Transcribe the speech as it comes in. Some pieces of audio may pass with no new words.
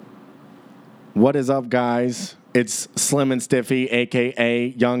What is up, guys? It's Slim and Stiffy, a.k.a.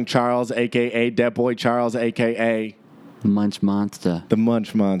 Young Charles, a.k.a. Dead Boy Charles, a.k.a. Munch Monster. The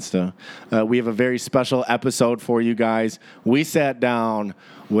Munch Monster. We have a very special episode for you guys. We sat down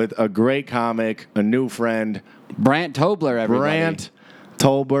with a great comic, a new friend. Brandt Tobler, everybody. Brandt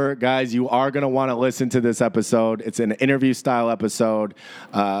Tobler. Guys, you are going to want to listen to this episode. It's an interview-style episode.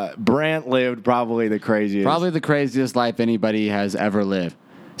 Brandt lived probably the craziest life anybody has ever lived.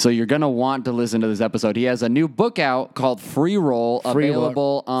 So you're going to want to listen to this episode. He has a new book out called Free Roll,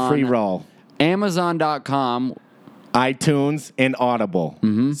 available on Amazon.com. iTunes and Audible.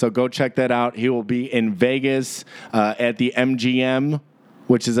 Mm-hmm. So go check that out. He will be in Vegas at the MGM,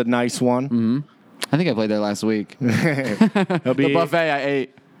 which is a nice one. Mm-hmm. I think I played there last week. The buffet I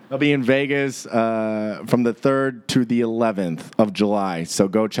ate. He'll be in Vegas from the 3rd to the 11th of July. So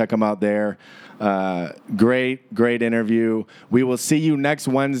go check him out there. Great interview. We will see you next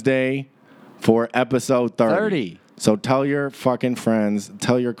Wednesday for episode 30. So tell your fucking friends,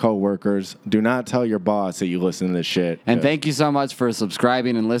 tell your coworkers, do not tell your boss that you listen to this shit. And thank you so much for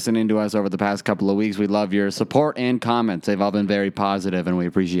subscribing and listening to us over the past couple of weeks. We love your support and comments. They've all been very positive, and we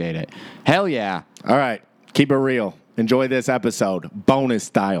appreciate it. Hell yeah. All right. Keep it real. Enjoy this episode. Bonus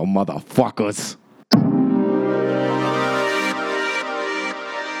style, motherfuckers.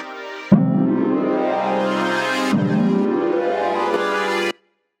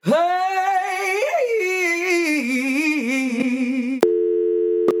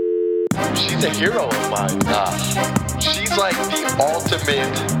 She's a hero of mine. She's like the ultimate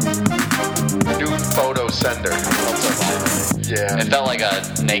nude photo sender. Yeah. It felt like a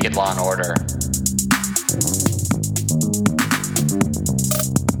naked Law and Order.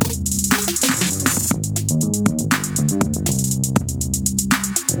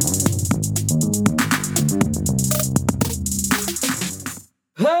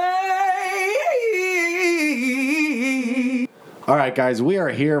 All right, guys, we are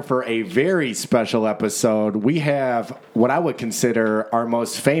here for a very special episode. We have what I would consider our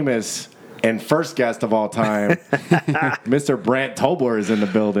most famous and first guest of all time. Mr. Brandt Tobler is in the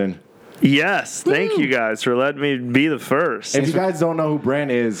building. Yes, thank you guys for letting me be the first. If you guys don't know who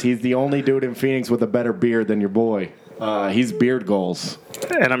Brandt is, he's the only dude in Phoenix with a better beard than your boy. He's Beard Goals.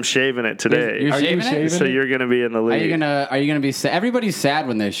 And I'm shaving it today. You're shaving it? So you're going to be in the league. Are you gonna be sad? Everybody's sad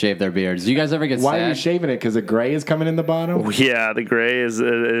when they shave their beards. Do you guys ever get sad? Why are you shaving it? Because the gray is coming in the bottom? Yeah, the gray it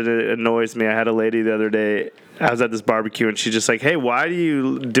annoys me. I had a lady the other day. I was at this barbecue and she's just like, "Hey, why are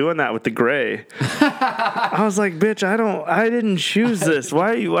you doing that with the gray?" I was like, "Bitch, I didn't choose this.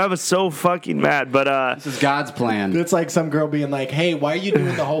 Why are you?" I was so fucking mad. But this is God's plan. It's like some girl being like, "Hey, why are you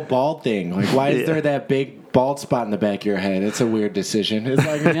doing the whole bald thing? Like, why is there that big bald spot in the back of your head? It's a weird decision." It's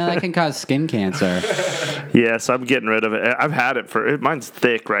like, that can cause skin cancer. Yeah, so I'm getting rid of it. I've had it mine's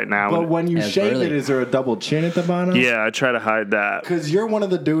thick right now. But when you shave it, is there a double chin at the bottom? Yeah, I try to hide that. Because you're one of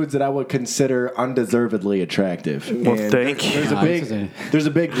the dudes that I would consider undeservedly attractive. Well, and thank you. There's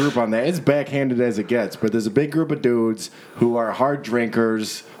a big group on that. It's backhanded as it gets, but there's a big group of dudes who are hard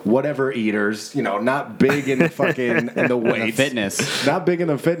drinkers, whatever eaters, not big in fucking in the weights. Fitness. Not big in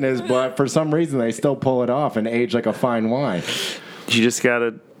the fitness, but for some reason they still pull it off and age like a fine wine. You just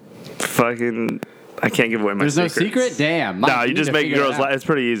gotta fucking... I can't give away my secrets. There's no secret? Damn. No, you just make girls laugh. It's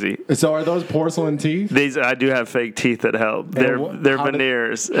pretty easy. So are those porcelain teeth? I do have fake teeth that help. They're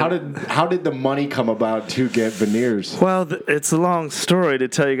veneers. How did the money come about to get veneers? Well, it's a long story to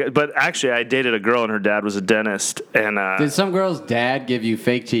tell you guys. But actually, I dated a girl and her dad was a dentist. And did some girl's dad give you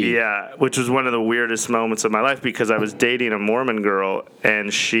fake teeth? Yeah, which was one of the weirdest moments of my life because I was dating a Mormon girl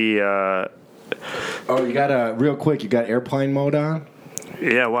and she... Oh, you got real quick, you got airplane mode on?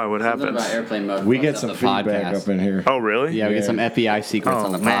 Yeah, why? What happened? About airplane mode. We get some feedback up in here. Oh, really? Yeah, we get some FBI secrets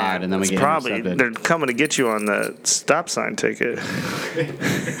on the pod, and then we get intercepted. They're coming to get you on the stop sign ticket.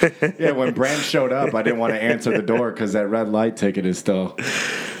 Yeah, when Brandt showed up, I didn't want to answer the door because that red light ticket is still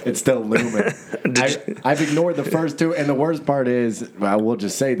looming. I've ignored the first two, and the worst part is, I will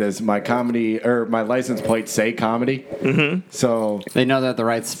just say this: my license plates say comedy. Mm-hmm. So they know they're at the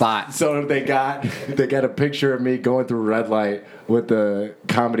right spot. So they got a picture of me going through red light with the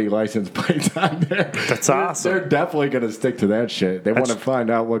comedy license plates on there. That's awesome. They're definitely going to stick to that shit. They want to find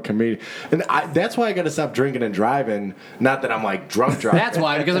out what comedian. And that's why I got to stop drinking and driving. Not that I'm like drunk driving. That's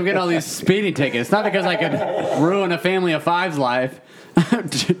why, because I'm getting all these speeding tickets. Not because I could ruin a family of five's life. Trip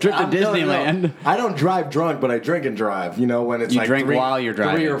to Disneyland. No. I don't drive drunk, but I drink and drive. When it's you drink while you're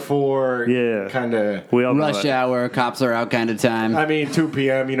driving. 3 or 4, kind of rush hour, cops are out kind of time. I mean, 2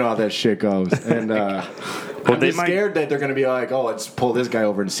 p.m. You know how that shit goes. And I'm just scared that they're going to be like, "Oh, let's pull this guy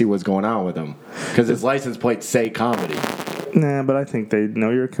over and see what's going on with him," because his license plates say comedy. Nah, but I think they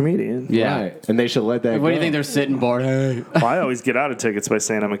know you're a comedian. Yeah. Right. And they should let that go. What do you think? They're sitting bored. Hey. Well, I always get out of tickets by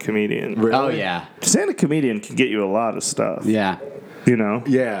saying I'm a comedian. Really? Oh yeah. Saying a comedian can get you a lot of stuff. Yeah. You know?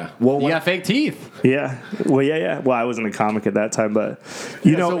 Yeah. Well, You got fake teeth. Yeah. Well, yeah. Well, I wasn't a comic at that time, but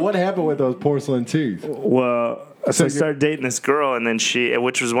you know. So what happened with those porcelain teeth? Well, so I started dating this girl, and then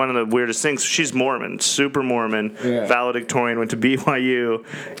which was one of the weirdest things. She's Mormon, super Mormon, valedictorian, went to BYU,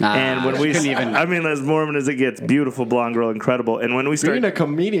 and when we, I mean, as Mormon as it gets, beautiful blonde girl, incredible. And when we started, being a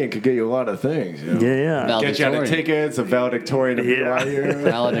comedian could get you a lot of things. You know? Yeah. Get you out of tickets, a valedictorian of BYU.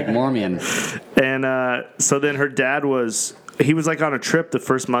 Valedictorian. And so then her dad he was like on a trip the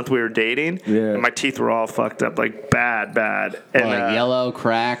first month we were dating, and my teeth were all fucked up, like bad. And Like yellow,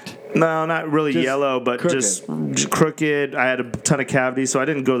 cracked. No, not really Just yellow, but crooked. just crooked. I had a ton of cavities, so I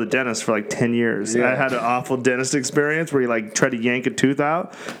didn't go to the dentist for like 10 years. Yeah. I had an awful dentist experience where he like tried to yank a tooth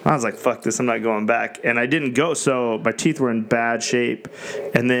out. I was like, fuck this, I'm not going back. And I didn't go, so my teeth were in bad shape.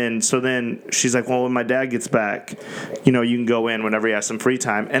 And then she's like, well, when my dad gets back, you know, you can go in whenever he has some free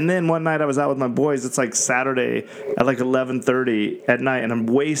time. And then one night I was out with my boys. It's like Saturday at like 11:30 at night, and I'm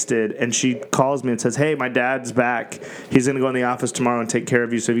wasted. And she calls me and says, hey, my dad's back. He's going to go in the office tomorrow and take care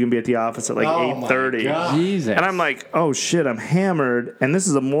of you, so you can be at the office at like 8:30. Jesus. And I'm like, oh shit, I'm hammered. And this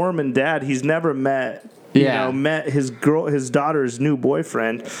is a Mormon dad. He's never met his daughter's new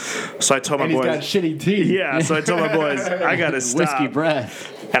boyfriend. So I told my boys, he's got shitty teeth. Yeah, so I told my boys, I gotta stop. Whiskey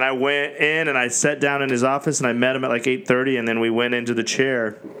breath. And I went in and I sat down in his office and I met him at like 8:30, and then we went into the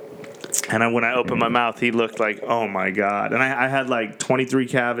chair. And when I opened my mouth, he looked like, oh my God. And I had like 23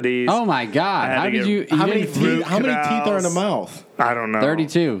 cavities. Oh my God. How did you? How many root teeth are in the canals. mouth? I don't know.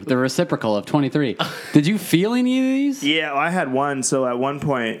 32. The reciprocal of 23. Did you feel any of these? Yeah, well, I had one. So at one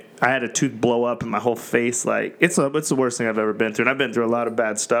point, I had a tooth blow up in my whole face. Like it's the worst thing I've ever been through, and I've been through a lot of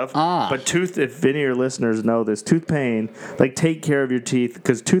bad stuff. But if any of your listeners know this, tooth pain, like take care of your teeth,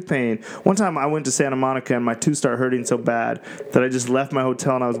 because tooth pain. One time I went to Santa Monica and my tooth started hurting so bad that I just left my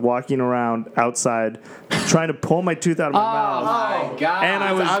hotel and I was walking around outside trying to pull my tooth out of my mouth. Oh my God. And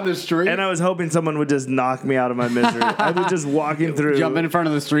I was on the street, and I was hoping someone would just knock me out of my misery. I was just walking through, jumping in front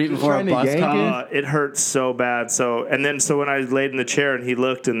of the street before a bus comes. it hurt so bad. So when I laid in the chair and he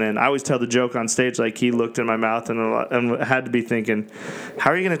looked, and then I always tell the joke on stage, like he looked in my mouth and had to be thinking,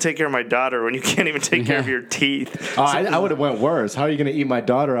 how are you going to take care of my daughter when you can't even take care of your teeth? I would have went worse. How are you going to eat my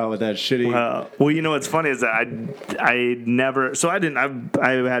daughter out with that shitty? Well, you know what's funny is that I never. So I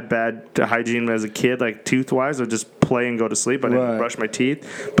had bad hygiene as a kid, like tooth wise. I would just play and go to sleep. I didn't brush my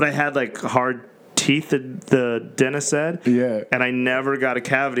teeth, but I had like hard teeth, the dentist said. Yeah. And I never got a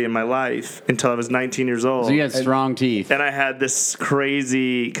cavity in my life until I was 19 years old. So you had strong teeth. And I had this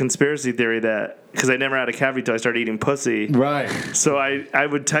crazy conspiracy theory that because I never had a cavity until I started eating pussy. Right. So I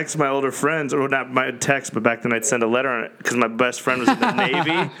would text my older friends, or not my text, but back then I'd send a letter on it because my best friend was in the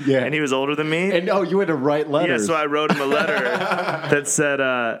Navy, and he was older than me. And you had to write letters. Yeah, so I wrote him a letter that said,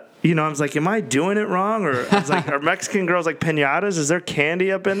 I was like, am I doing it wrong? Or I was like, are Mexican girls like piñatas? Is there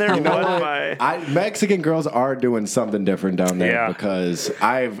candy up in there? You know what what? am I? Mexican girls are doing something different down there because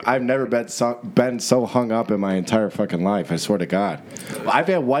I've never been so hung up in my entire fucking life. I swear to God. I've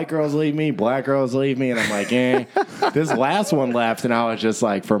had white girls leave me, black girls leave me, and I'm like, This last one left, and I was just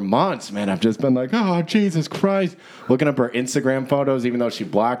like, for months, man, I've just been like, oh, Jesus Christ. Looking up her Instagram photos, even though she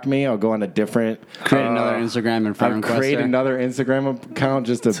blocked me, I'll go on a different... Create another Instagram and friend request. Create another Instagram account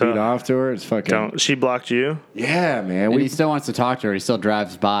just to beat off to her. It's fucking... She blocked you? Yeah, man. And he still wants to talk to her. He still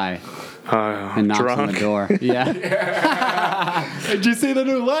drives by and knocks on the door. Yeah. Did you see the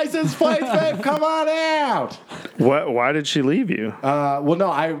new license plates, babe? Come on out. What? Why did she leave you? Well,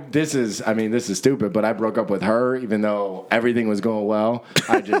 no. This is stupid, but I broke up with her even though everything was going well.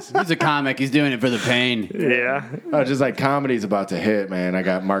 He's a comic. He's doing it for the pain. Yeah. I was just like, comedy's about to hit, man. I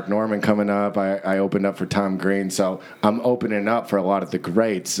got Mark Norman coming up. I opened up for Tom Green, so I'm opening up for a lot of the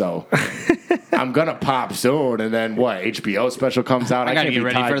greats. So I'm gonna pop soon, and then what? HBO special comes out. I gotta get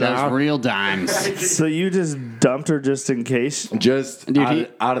ready for those real dimes. So you just dumped her just in case? Just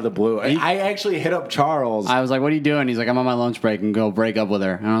out of the blue. I actually hit up Charles. I was like, what are you doing? He's like, I'm on my lunch break and go break up with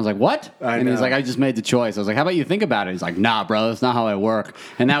her. And I was like, what? And he's like, I just made the choice. I was like, how about you think about it? He's like, nah, bro, that's not how I work.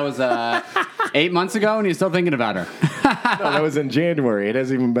 And that was 8 months ago, and he's still thinking about her. No, that was in January. It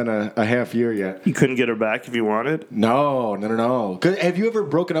hasn't even been a half year yet. You couldn't get her back if you wanted? No. Have you ever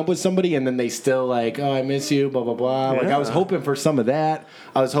broken up with somebody and then they still like, oh, I miss you, blah, blah, blah. Yeah. Like, I was hoping for some of that.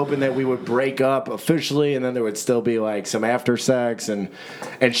 I was hoping that we would break up officially and then there would still be like some after sex. And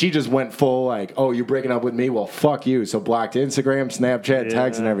she just went full like, oh, you're breaking up with me? Well, fuck you. So blocked Instagram, Snapchat,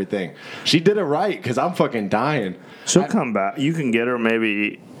 text, and everything. She did it right because I'm fucking dying. She'll come back. You can get her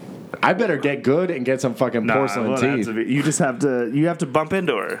maybe I better get good and get some fucking porcelain teeth. You just have to bump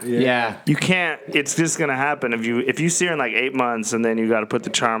into her. Yeah. You can't. It's just gonna happen if you see her in like 8 months and then you got to put the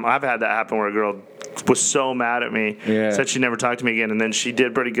charm. I've had that happen where a girl was so mad at me, said she'd never talk to me again, and then she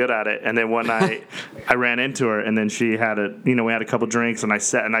did pretty good at it. And then one night I ran into her, and then she had we had a couple drinks, and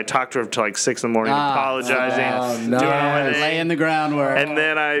I talked to her till like 6 in the morning, apologizing, doing all my thing. Laying the groundwork, and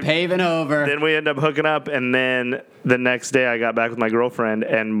then paving over. Then we ended up hooking up, and then the next day I got back with my girlfriend,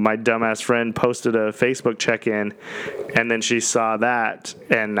 and my dumbass friend posted a Facebook check-in, and then she saw that,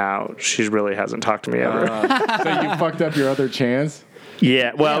 and now she really hasn't talked to me ever. So you fucked up your other chance?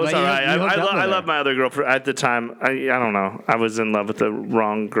 Yeah, well, it was but all right. I I love my other girlfriend. At the time, I don't know. I was in love with the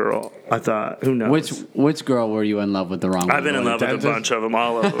wrong girl. I thought, who knows? Which girl were you in love with the wrong? I've been in love with a bunch of them,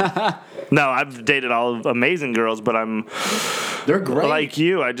 all of them. No, I've dated all of amazing girls, but they're great. Like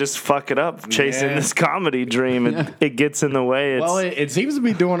you, I just fuck it up chasing this comedy dream, and it gets in the way. Well, it seems to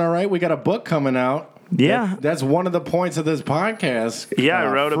be doing all right. We got a book coming out. Yeah, that's one of the points of this podcast. Yeah, I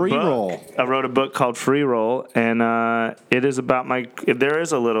wrote Free a book. Roll. I wrote a book called Free Roll, and it is about there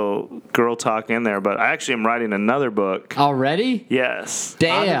is a little girl talk in there, but I actually am writing another book already. Yes,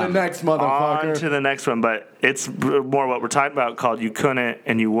 damn. On to the next motherfucker. On to the next one, but it's more what we're talking about, called You Couldn't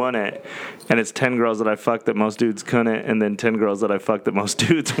and You Wouldn't, and it's 10 girls that I fucked that most dudes couldn't, and then 10 girls that I fucked that most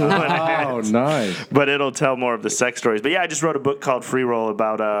dudes wouldn't. Oh, nice. But it'll tell more of the sex stories. But yeah, I just wrote a book called Free Roll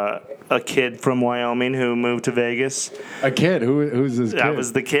about a kid from Wyoming who moved to Vegas. A kid? Who's this kid? I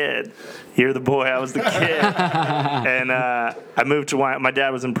was the kid. You're the boy. I was the kid. And I moved to Wyoming. My dad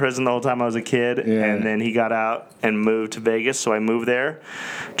was in prison the whole time I was a kid. Yeah. And then he got out and moved to Vegas. So I moved there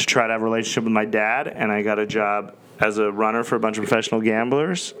to try to have a relationship with my dad. And I got a job as a runner for a bunch of professional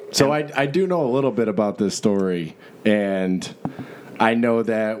gamblers. So I do know a little bit about this story. And I know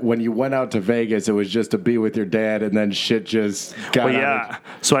that when you went out to Vegas, it was just to be with your dad, and then shit just got out.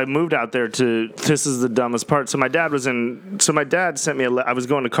 So I moved out there this is the dumbest part. So my dad sent me I was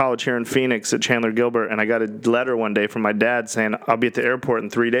going to college here in Phoenix at Chandler Gilbert, and I got a letter one day from my dad saying, I'll be at the airport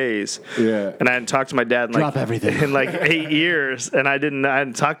in 3 days. Yeah. And I hadn't talked to my dad in like 8 years, and I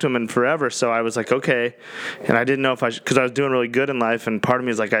hadn't talked to him in forever, so I was like, okay. And I didn't know because I was doing really good in life, and part of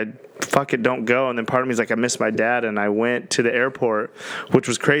me is like, fuck it, don't go. And then part of me is like, I miss my dad, and I went to the airport, which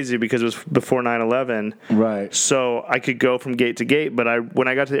was crazy because it was before 9/11. Right. So I could go from gate to gate, but when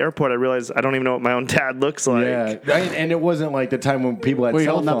I got to the airport, I realized I don't even know what my own dad looks like. Yeah, and it wasn't like the time when people had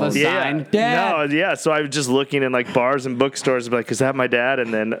cell phones. Up a sign? Dad. No, yeah. So I was just looking in like bars and bookstores, like, is that my dad?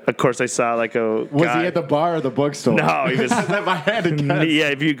 And then of course I saw like a Was guy. he at the bar or the bookstore? No, he was. If I had to guess. Yeah,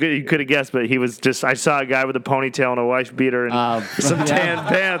 if you could have guessed, but he was just. I saw a guy with a ponytail and a wife beater and some tan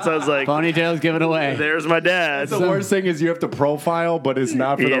pants. I was like, ponytail's giving away. There's my dad. The worst thing is you have to profile, but it's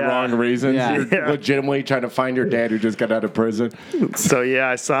not for the wrong reasons. Yeah. You're legitimately trying to find your dad who just got out of prison. So yeah,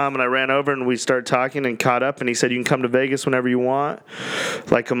 I saw him and I ran over and we started talking and caught up, and he said, you can come to Vegas whenever you want.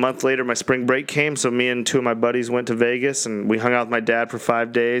 Like a month later, my spring break came, so me and two of my buddies went to Vegas and we hung out with my dad for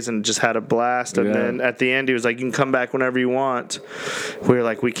 5 days and just had a blast. And then at the end, he was like, you can come back whenever you want. We were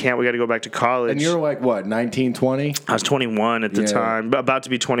like, we can't, we got to go back to college. And you're like, what, 19, 20? I was 21 at the time, about to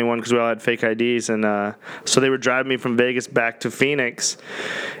be 21 because we all had fake IDs. And so they were driving me from Vegas back to Phoenix.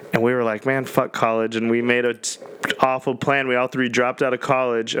 And we were like, man, fuck college. And we made a awful plan. We all three dropped out of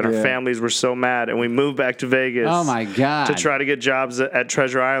college, and our families were so mad. And we moved back to Vegas. Oh, my God. To try to get jobs at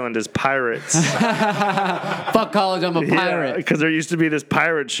Treasure Island as pirates. Fuck college, I'm a pirate. Because there used to be this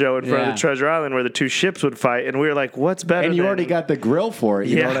pirate show in front of the Treasure Island where the two ships would fight. And we were like, what's better And you already got the grill for it.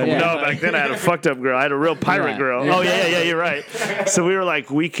 You know what I mean? No, back then I had a fucked up grill. I had a real pirate grill. Oh, yeah, you're right. So we were like,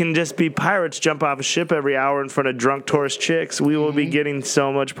 we can just be pirates, jump off a ship every hour in front of drunk tourist chicks. We will be getting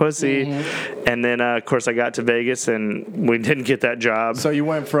so much pussy. And then, of course, I got to Vegas, and we didn't get that job. So you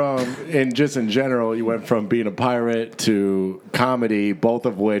went from, in general, you went from being a pirate to comedy, both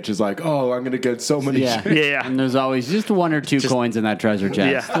of which is like, oh, I'm going to get so many Yeah. And there's always just 1 or 2 coins in that treasure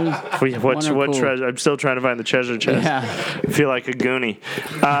chest. Yeah. What treasure? I'm still trying to find the treasure chest. Yeah. I feel like a goonie.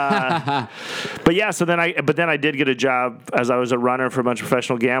 But yeah, so then I did get a job as I was a runner for a bunch of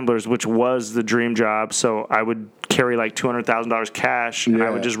professional gamblers, which was the dream job. So I would carry like $200,000 cash, and I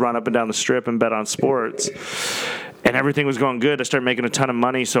would just run up and down the strip and bet on sports. And everything was going good. I started making a ton of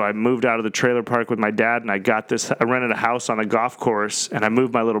money, so I moved out of the trailer park with my dad, and I rented a house on a golf course, and I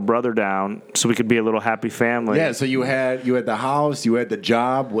moved my little brother down so we could be a little happy family. Yeah, so you had the house, you had the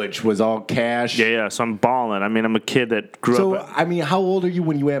job, which was all cash. Yeah, so I'm balling. I mean, I'm a kid that grew up. So, I mean, how old are you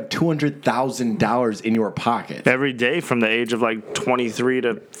when you have $200,000 in your pocket? Every day from the age of like 23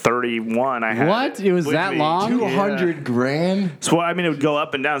 to 31, I had What? It was that long? 200 grand? So, I mean, it would go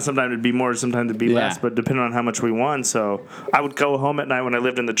up and down. Sometimes it'd be more, sometimes it'd be less, but depending on how much we won. fun. So I would go home at night when I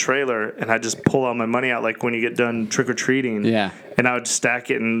lived in the trailer, and I'd just pull all my money out, like when you get done trick or treating. Yeah. And I would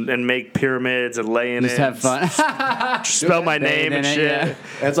stack it and make pyramids and lay in Just it. have fun. Spell my name and shit. Yeah.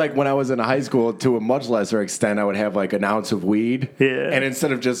 That's like when I was in high school, to a much lesser extent, I would have like an ounce of weed. Yeah. And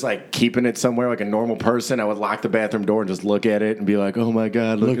instead of just like keeping it somewhere like a normal person, I would lock the bathroom door and just look at it and be like, oh my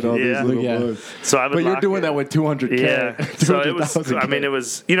God, look at all yeah. these little Yeah. bugs. So I would But you're lock doing it. that with 200K. Yeah. So it was, 200,000K. I mean, it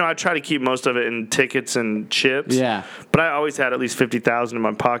was, I try to keep most of it in tickets and chips. Yeah. But I always had at least 50,000 in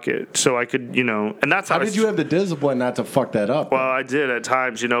my pocket. So I could, and that's How did you have the discipline not to fuck that up? Well, I did at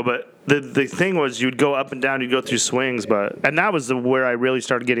times, but the thing was you'd go up and down, you'd go through swings, and that was where I really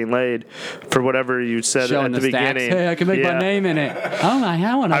started getting laid for whatever you said Showing at the stacks. beginning. Hey, I can make my Yeah. name in it. Oh my,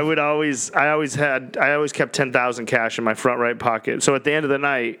 I want I always kept 10,000 cash in my front right pocket. So at the end of the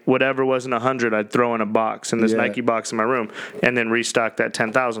night, whatever wasn't 100, I'd throw in a box in this Yeah. Nike box in my room, and then restock that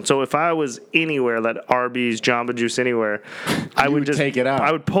 10,000. So if I was anywhere, that Arby's, Jamba Juice, anywhere, I would just take it out.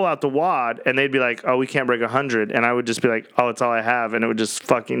 I would pull out the wad, and they'd be like, "Oh, we can't break 100," and I would just be like, "Oh, it's all I have," and it would just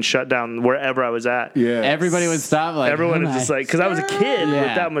fucking shut down wherever I was at. Yeah. Everybody would stop. Like Everyone oh was just my. like, because I was a kid Yeah.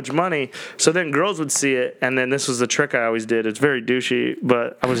 with that much money. So then girls would see it, and then this was the trick I always did. It's very douchey,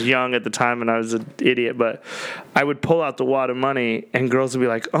 but I was young at the time and I was an idiot. But I would pull out the wad of money, and girls would be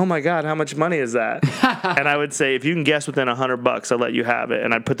like, "Oh my God, how much money is that?" And I would say, "If you can guess within $100, I'll let you have it."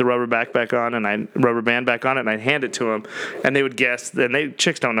 And I'd put the rubber band back on it, and I'd hand it to them, and they would guess. And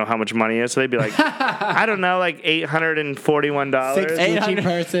chicks don't know how much money is, so they'd be like, "I don't know, like $841." 6 Gucci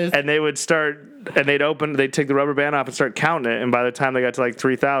purses. And they would start, and they'd take the rubber band off and start counting it. And by the time they got to like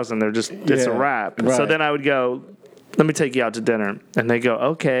 3,000, it's a Yeah, wrap. right. So then I would go, "Let me take you out to dinner." And they go,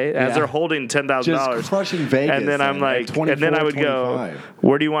 "Okay," as Yeah. they're holding $10,000. Just crushing Vegas. And then I'm man, like, at 24, and then I would 25. go,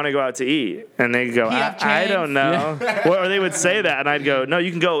 "Where do you want to go out to eat?" And they go, I don't know. Or they would say that, and I'd go, "No,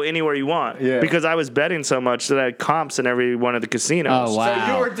 you can go anywhere you want." Yeah. Because I was betting so much that I had comps in every one of the casinos. Oh wow.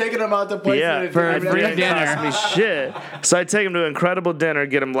 So you were taking them out to places. Yeah, that for a didn't free have dinner. cost me shit. So I'd take them to an incredible dinner,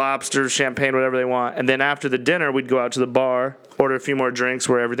 get them lobster, champagne, whatever they want, and then after the dinner, we'd go out to the bar, order a few more drinks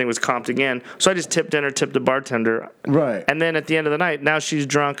where everything was comped again. So I just tipped dinner, tipped the bartender, Right. and then at the end of the night, now she's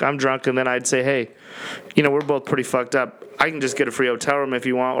drunk, I'm drunk, and then I'd say, "Hey, we're both pretty fucked up. I can just get a free hotel room if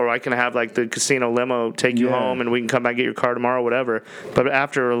you want, or I can have like the casino limo take you Yeah. home, and we can come back and get your car tomorrow, whatever." But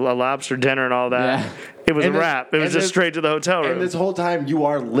after a lobster dinner and all that, Yeah. it was And a this- wrap. It was and just this- straight to the hotel room. And this whole time you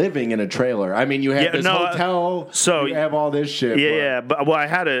are living in a trailer. I mean, you have Yeah, this no, hotel. so- you have all this shit. Yeah, but- yeah. But I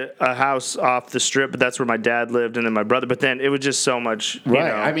had a house off the strip, but that's where my dad lived, and then my brother. But then it was just so much. You Right.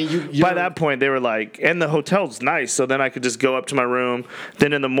 know. I mean, by you're- that point they were like, and the hotel's nice, so then I could just go up to my room.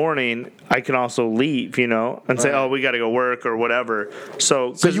 Then in the morning I can also leave, and say, Right. "Oh, we got to go work or whatever."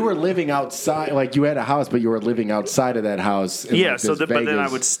 So you were living outside, like you had a house, but you were living outside of that house. in, yeah. like, So this but then I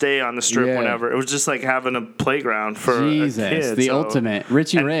Vegas- would stay on the strip Yeah. whenever. It was just like having a playground for Jesus, a kid. the so- ultimate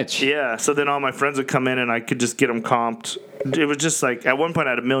Richie And- Rich. Yeah. So then all my friends would come in, and I could just get them comped. It was just like at one point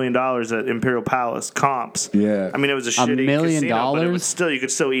I had $1 million at Imperial Palace comps. Yeah. I mean, it was a shitty $1 million? casino, but it was still, you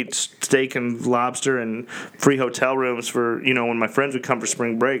could still eat steak and lobster and free hotel rooms for when my friends would come for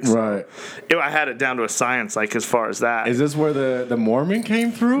spring breaks. Right. I had it down to a science, like as far as that. Is this where the Mormon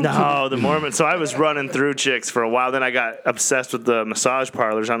came through? No, the Mormon. So I was running through chicks for a while. Then I got obsessed with the massage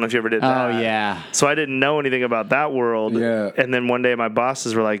parlors. I don't know if you ever did that. Oh yeah. So I didn't know anything about that world. Yeah. And then one day my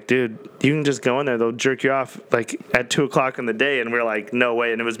bosses were like, "Dude, you can just go in there. They'll jerk you off like at 2:00 in the day." And we were like, "No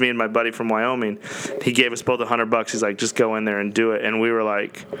way." And it was me and my buddy from Wyoming. He gave us both $100. He's like, "Just go in there and do it." And we were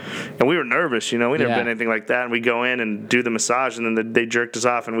like, and we were nervous. We never Yeah. been anything like that. And we go in and do the massage, and then they jerked us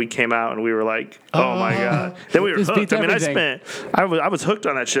off, and we came out, and we were like, "Oh my God." Then we were This hooked. beats I mean, everything. I was hooked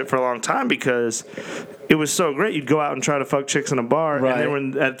on that shit for a long time because it was so great. You'd go out and try to fuck chicks in a bar, Right. and then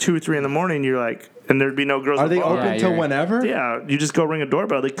when at 2 or 3 in the morning, you're like, and there'd be no girls. Are in the they bar. open Yeah, till you're- whenever? Yeah, you just go ring a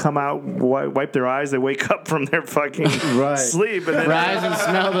doorbell. They come out, wipe their eyes. They wake up from their fucking Right. sleep, and then Rise and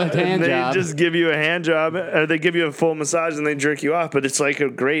smell the hand they job. just give you a hand job, or they give you a full massage and they jerk you off. But it's like a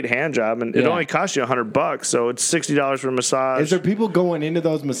great hand job, and it Yeah. only costs you $100, so it's $60 for a massage. Is there people going into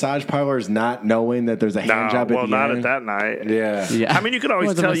those massage parlors not knowing that there's a hand job at well, the not end? at that night. Yeah. Yeah. I mean, you could always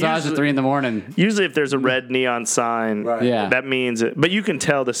Went to tell massage usually- at 3 a.m. Usually, if there's a red neon sign, Right. Yeah. that means it. But you can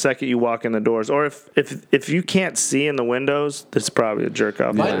tell the second you walk in the doors, or if you can't see in the windows, it's probably a jerk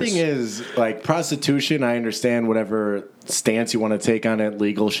off. My place. thing is, like, prostitution, I understand whatever stance you want to take on it,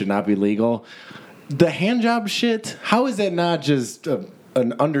 legal, should not be legal. The hand job shit, how is that not just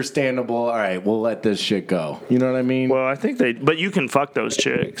an understandable, all right, we'll let this shit go? You know what I mean? Well, I think but you can fuck those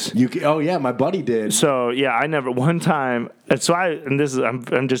chicks. Oh, yeah, my buddy did. So yeah, I never one time. And so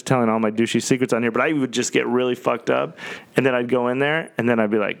I'm just telling all my douchey secrets on here, but I would just get really fucked up, and then I'd go in there, and then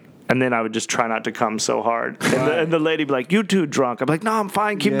I'd be like, and then I would just try not to come so hard. And the lady would be like, "You too drunk." I'm like, "No, I'm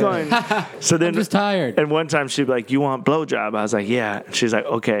fine. Keep going." So then I'm just tired. And one time she'd be like, "You want blowjob?" I was like, "Yeah." And she's like,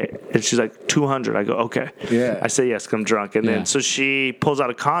 "Okay." And she's like, 200. I go, "Okay." Yeah. I say yes 'cause I'm drunk. And then so she pulls out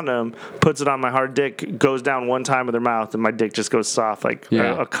a condom, puts it on my hard dick, goes down one time with her mouth, and my dick just goes soft like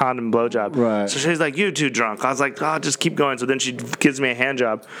a condom blowjob. Right. So she's like, "You too drunk." I was like, "Oh, just keep going." So then she gives me a hand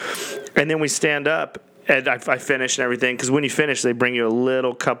job, and then we stand up. And I finish and everything, because when you finish, they bring you a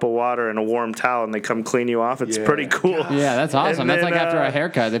little cup of water and a warm towel, and they come clean you off. It's pretty cool. Yeah, that's awesome. And that's then, like after a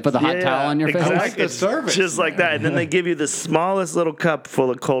haircut, they put the hot towel on your face. Exactly. I like the service, Just like that. And then they give you the smallest little cup full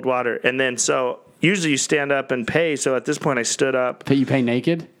of cold water. And then so usually you stand up and pay. So at this point, I stood up. You pay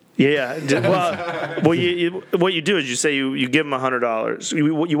naked? Yeah. Well, you what you do is you say you give them $100.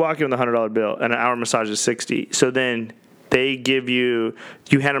 You walk in with a $100 bill, and an hour massage is $60. So then they give you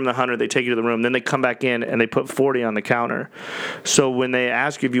hand them the 100, they take you to the room, then they come back in and they put 40 on the counter. So when they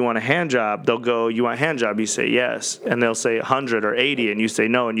ask you if you want a hand job, they'll go, "You want a hand job?" You say yes, and they'll say 100 or 80, and you say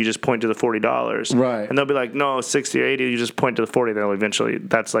no, and you just point to the $40. Right. And they'll be like, "No, 60 or 80." You just point to the 40. They'll eventually,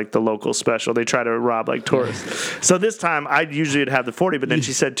 that's like the local special. They try to rob like tourists. So this time I usually would have the 40, but then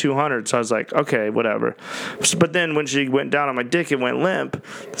she said 200, so I was like, okay, whatever. But then when she went down on my dick, it went limp.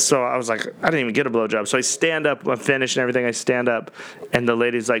 So I was like, I didn't even get a blowjob. So I stand up, I finish and everything. I stand up, and the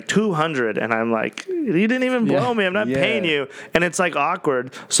lady's like, 200, and I'm like, "You didn't even blow me. I'm not paying you." And it's like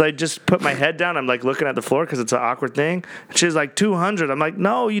awkward. So I just put my head down. I'm like looking at the floor because it's an awkward thing. And she's like, 200. I'm like,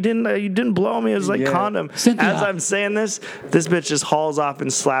 "No, you didn't blow me. It was like condom." Cynthia. As I'm saying this bitch just hauls off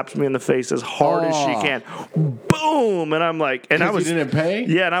and slaps me in the face as hard as she can. Boom! And I'm like, and I was you didn't pay?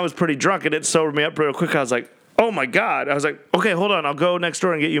 Yeah, and I was pretty drunk, and it sobered me up real quick. I was like, "Oh my God." I was like, "Okay, hold on. I'll go next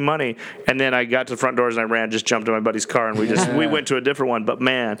door and get you money." And then I got to the front doors and I ran, just jumped in my buddy's car, and we went to a different one. But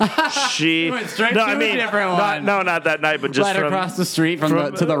man, she You went straight to a different one. Not that night, but just Right across the street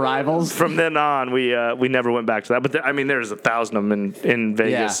to the rivals. From then on, we never went back to that. But there's 1,000 of them in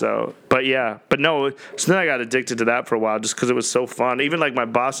Vegas. Yeah. So, but no. So then I got addicted to that for a while, just because it was so fun. Even like my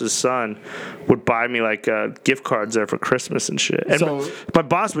boss's son would buy me like gift cards there for Christmas and shit. And So- my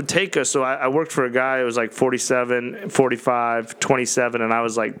boss would take us. So I worked for a guy who was like 47, 45, 27, and I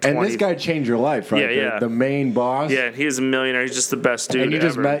was like 20. And this guy changed your life, right? Yeah. The main boss. Yeah, he is a millionaire. He's just the best dude And you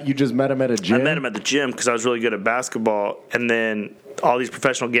just ever. met him at a gym. I met him at the gym because I was really good at basketball, and then all these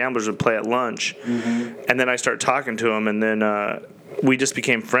professional gamblers would play at lunch, and then I started talking to him, and then we just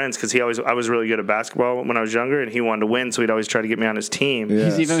became friends because I was really good at basketball when I was younger, and he wanted to win, so he'd always try to get me on his team.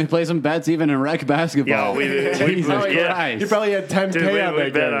 Yeah. He plays some bets even in rec basketball. Yeah, Jesus Christ. He probably had 10K Dude, on we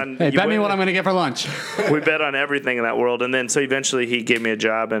that bet game. on. Hey, bet me what I'm going to get for lunch. We bet on everything in that world, and then so eventually he gave me a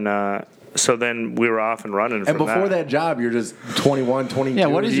job, and so then we were off and running. And before that job, you're just 21, 22. Yeah,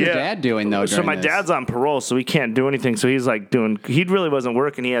 what is your dad doing, though, So during my this? dad's on parole, so he can't do anything. So he's like he really wasn't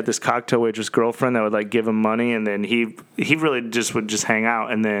working. He had this cocktail waitress girlfriend that would like give him money, and then he really just would just hang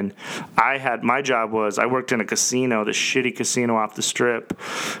out. And then my job was I worked in a casino, the shitty casino off the strip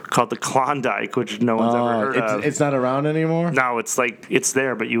called the Klondike, which no one's ever heard of. It's not around anymore? No, it's like it's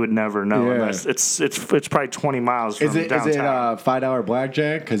there, but you would never know Yeah. unless it's probably 20 miles from Is it downtown. $5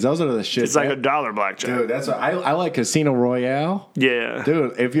 blackjack? Because those are the shit. It's like $1 blackjack. Dude, that's what I like Casino Royale. Yeah.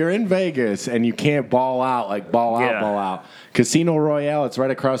 Dude, if you're in Vegas and you can't ball out, like ball out. Casino Royale, it's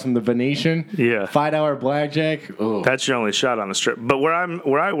right across from the Venetian. Yeah. $5 blackjack. Ooh. That's your only shot on the strip. But where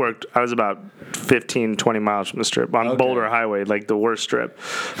I worked, I was about 15, 20 miles from the strip on Boulder Highway, like the worst strip.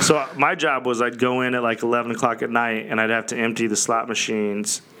 So my job was I'd go in at like 11 o'clock at night, and I'd have to empty the slot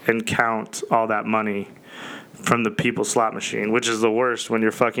machines and count all that money from the people's slot machine, which is the worst when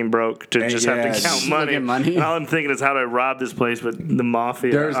you're fucking broke to just have to count just money. look at money. And all I'm thinking is how do I rob this place, but the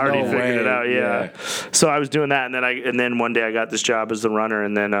mafia There's already no figured way. it out. Yeah. Yeah. So I was doing that, and then one day I got this job as the runner,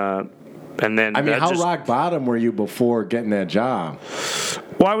 and then I mean, how rock bottom were you before getting that job?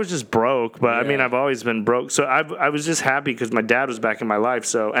 Well, I was just broke, but I mean, I've always been broke. So I was just happy because my dad was back in my life.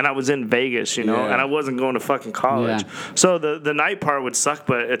 So, and I was in Vegas, and I wasn't going to fucking college. Yeah. So the night part would suck,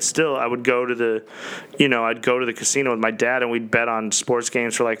 but it's still, I would go to I'd go to the casino with my dad, and we'd bet on sports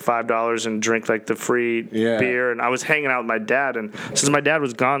games for like $5 and drink like the free beer. And I was hanging out with my dad, and since my dad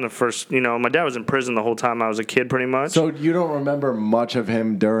was gone my dad was in prison the whole time I was a kid, pretty much. So you don't remember much of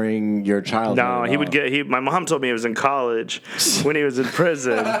him during your childhood? No, my mom told me he was in college when he was in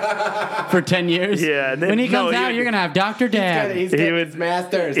prison. For 10 years? Yeah. And then, When he comes out, you're going to have Dr. Dad. He's getting his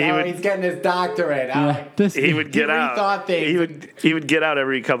master's. He's getting his doctorate. He would get out. Rethought things. He would get out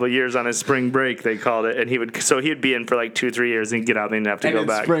every couple of years on his spring break, they called it, and he'd be in for like 2-3 years and he'd get out and then he'd have to And go it's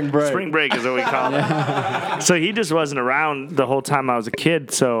back. spring break. Spring break is what we call it. So he just wasn't around the whole time I was a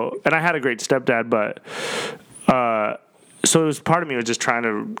kid. So, and I had a great stepdad, but so it was part of me was just trying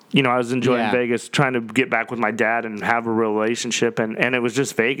to, I was enjoying Vegas, trying to get back with my dad and have a real relationship. And it was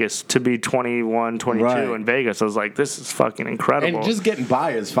just Vegas to be 21, 22 in Vegas. I was like, this is fucking incredible. And just getting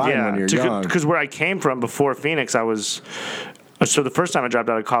by is fine when you're young. Because where I came from before Phoenix, so the first time I dropped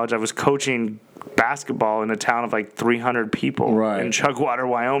out of college, I was coaching basketball in a town of like 300 people in Chugwater,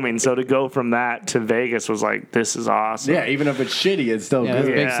 Wyoming. So to go from that to Vegas was like, this is awesome. Yeah, even if it's shitty, it's still good. It's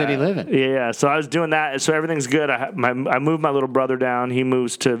big city living. Yeah, so I was doing that. So everything's good. I moved my little brother down. He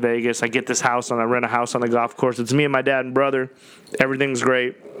moves to Vegas. I get this house I rent a house on the golf course. It's me and my dad and brother. Everything's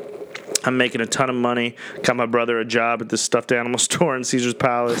great. I'm making a ton of money. Got my brother a job at this stuffed animal store in Caesar's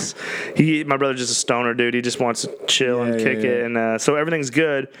Palace. My brother's just a stoner dude. He just wants to chill and kick it. And so everything's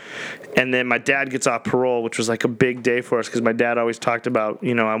good. And then my dad gets off parole, which was like a big day for us because my dad always talked about,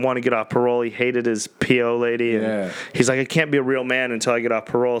 I want to get off parole. He hated his PO lady. And he's like, I can't be a real man until I get off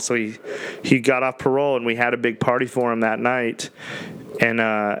parole. So he got off parole, and we had a big party for him that night. And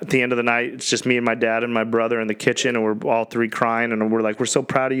at the end of the night, it's just me and my dad and my brother in the kitchen, and we're all three crying, and we're like, "We're so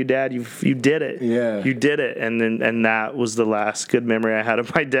proud of you, Dad. You did it. Yeah, you did it." And that was the last good memory I had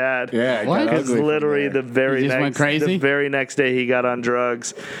of my dad. Yeah, because literally the very next day he got on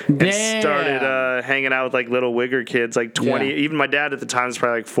drugs and started hanging out with like little wigger kids, like 20. Yeah. Even my dad at the time was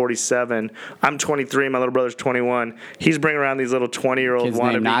probably like 47. I'm 23. My little brother's 21. He's bringing around these little 20-year-old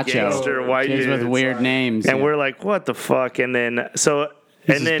wannabe gangster white kids dudes with weird names, and we're like, "What the fuck?" And then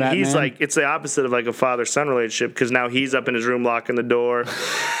And then he's like, it's the opposite of like a father-son relationship because now he's up in his room locking the door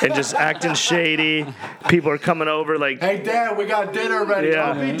and just acting shady. People are coming over like, "Hey, Dad, we got dinner ready.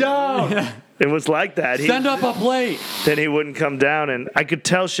 I'll be down." Yeah. It was like that. Send up a plate. Then he wouldn't come down, and I could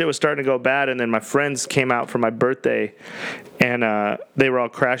tell shit was starting to go bad. And then my friends came out for my birthday, and they were all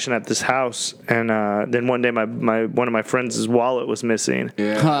crashing at this house. And then one day, one of my friends' wallet was missing.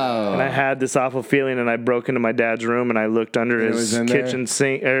 Yeah. Oh. And I had this awful feeling, and I broke into my dad's room, and I looked under his kitchen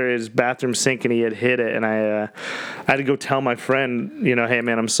sink or his bathroom sink, and he had hid it. And I had to go tell my friend, "Hey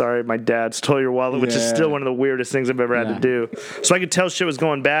man, I'm sorry, my dad stole your wallet," which is still one of the weirdest things I've ever had to do. So I could tell shit was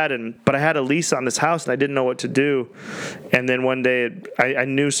going bad, but I had a lease on this house, and I didn't know what to do. And then one day, I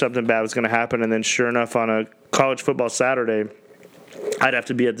knew something bad was going to happen. And then, sure enough, on a college football Saturday, I'd have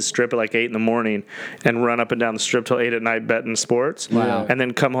to be at the strip at like 8 in the morning and run up and down the strip till 8 at night betting sports. Wow. And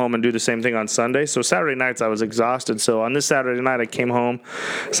then come home and do the same thing on Sunday. So Saturday nights I was exhausted. So on this Saturday night I came home.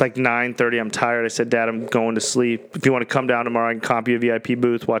 It's like 9:30. I'm tired. I said, "Dad, I'm going to sleep. If you want to come down tomorrow, I can comp you a VIP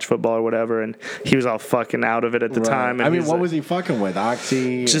booth, watch football or whatever." And he was all fucking out of it at the time. And I mean, what was he fucking with?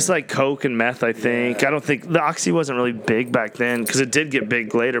 Oxy? Just like coke and meth, I think. I don't think the Oxy wasn't really big back then because it did get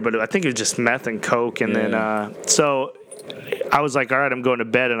big later. But I think it was just meth and coke. And then so I was like, all right, I'm going to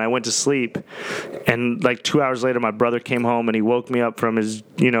bed, and I went to sleep. And like 2 hours later, my brother came home, and he woke me up from his,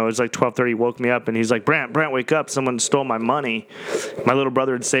 it was like 12:30. He woke me up, and he's like, Brandt, wake up! Someone stole my money. My little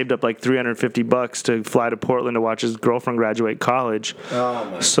brother had saved up like $350 to fly to Portland to watch his girlfriend graduate college.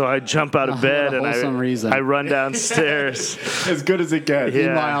 So I jump out of bed and I run downstairs. As good as it gets. Yeah.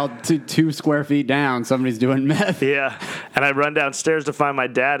 Meanwhile, 2 square feet down, somebody's doing meth. Yeah, and I run downstairs to find my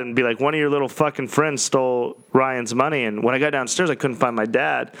dad and be like, one of your little fucking friends stole Ryan's money. And when I got downstairs, I couldn't find my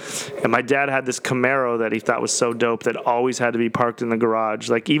dad. And my dad had this Camaro that he thought was so dope that always had to be parked in the garage.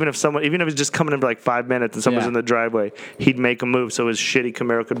 Like even if it's just coming in for like 5 minutes and someone's in the driveway, he'd make a move so his shitty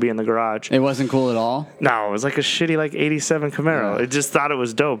Camaro could be in the garage. It wasn't cool at all? No, it was like a shitty like 87 Camaro. It just thought it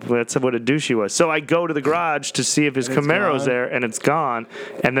was dope. That's what a douchey was. So I go to the garage to see if his Camaro's there, and it's gone.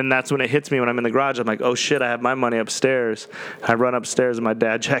 And then that's when it hits me when I'm in the garage. I'm like, oh shit, I have my money upstairs. I run upstairs and my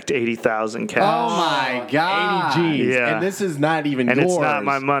dad jacked 80,000 cash. Oh my God. 80 G's. Yeah. And this is not even yours. And it's not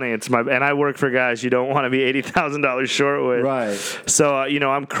my money. And I work for guys you don't want to be $80,000 short with. Right. So,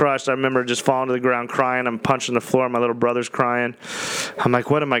 I'm crushed. I remember just falling to the ground crying. I'm punching the floor. My little brother's crying. I'm like,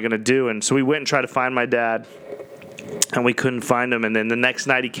 what am I going to do? And so we went and tried to find my dad. And we couldn't find him. And then the next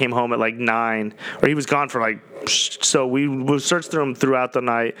night he came home at like 9. Or he was gone for like... So we searched through him throughout the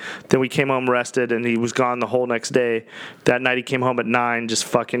night. Then we came home rested, and he was gone the whole next day. That night he came home at 9, just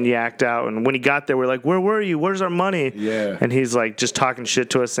fucking yacked out. And when he got there, we're like, where were you? Where's our money? Yeah. And he's like just talking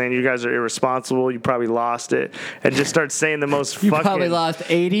shit to us, saying, you guys are irresponsible. You probably lost it. And just starts saying the most you probably lost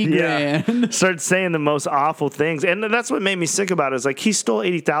 80 grand. Yeah. Starts saying the most awful things. And that's what made me sick about it. Is like, he stole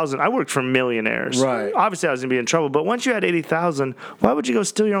 80,000. I worked for millionaires. Right. Obviously, I was going to be in trouble. But once you had 80,000, why would you go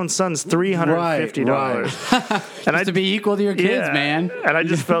steal your own son's $350? Right. And Just to be equal to your kids, man. And I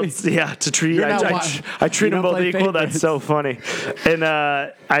just felt, to treat, You're not I treat you them don't both play equal. favorites. That's so funny. And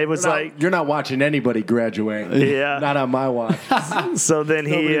I was You're not watching anybody graduate. Yeah. Not on my watch. So then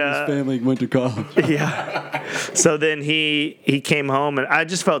Nobody in his family went to college. Yeah. So then he came home, and I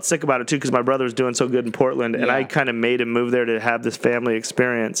just felt sick about it too because my brother was doing so good in Portland, and I kind of made him move there to have this family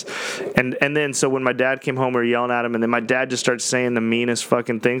experience. And then so when my dad came home, we were yelling at him, and then my dad just starts saying the meanest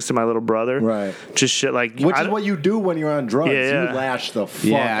fucking things to my little brother. Right. Just shit like Which is what you do when you're on drugs. Yeah. You lash the fuck.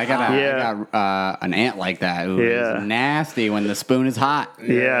 Yeah, I got an aunt like that who is nasty when the spoon is hot.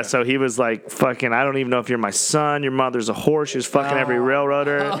 Yeah, so he was like, fucking, I don't even know if you're my son. Your mother's a whore. She was fucking every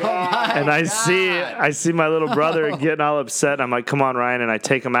railroader. And I see my little brother getting all upset. And I'm like, come on, Ryan. And I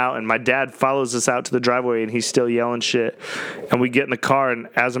take him out. And my dad follows us out to the driveway, and he's still yelling shit. And we get in the car, and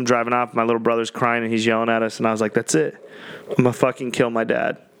as I'm driving off, my little brother's crying, and he's yelling at us. And I was like, that's it. I'm going to fucking kill my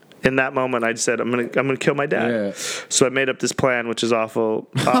dad. In that moment, I said, I'm gonna kill my dad. Yeah. So I made up this plan, which is awful.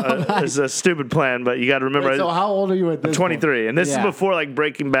 It's a stupid plan, but you got to remember. Wait, so how old are you at this 23, point? And this is before like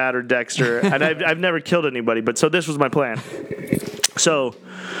Breaking Bad or Dexter. And I've never killed anybody, but so this was my plan. So,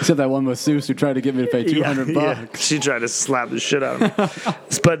 except that one masseuse who tried to get me to pay $200. Yeah. She tried to slap the shit out of me.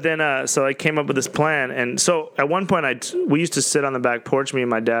 But then, so I came up with this plan, and so at one point, we used to sit on the back porch, me and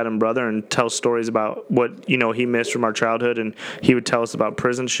my dad and brother, and tell stories about what he missed from our childhood, and he would tell us about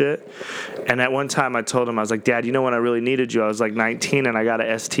prison shit. And at one time, I told him, I was like, Dad, when I really needed you, I was like 19, and I got an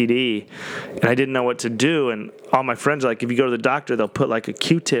STD, and I didn't know what to do, and all my friends are like, if you go to the doctor, they'll put like a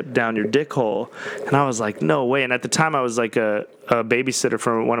Q-tip down your dick hole. And I was like, no way. And at the time, I was like a babysitter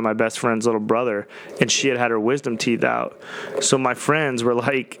for one of my best friend's little brother, and she had her wisdom teeth out. So my friends were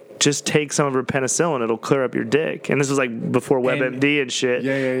like, just take some of her penicillin, it'll clear up your dick. And this was like before WebMD and shit.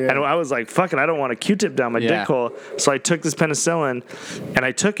 Yeah. And I was like, fucking, I don't want a Q-tip down my dick hole. So I took this penicillin, and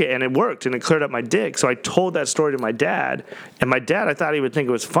I took it, and it worked, and it cleared up my dick. So I told that story to my dad, and my dad, I thought he would think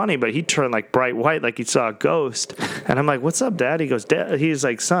it was funny, but he turned like bright white, like he saw a ghost. And I'm like, what's up, Dad? He goes, Dad, he's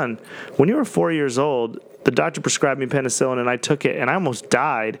like, son, when you were 4 years old, the doctor prescribed me penicillin, and I took it, and I almost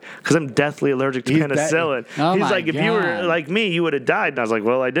died because I'm deathly allergic to penicillin. He's like, if you were like me, you would have died. And I was like,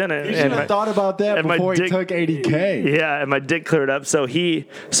 well, I didn't. You should have thought about that before he took 80K. Yeah, and my dick cleared up. So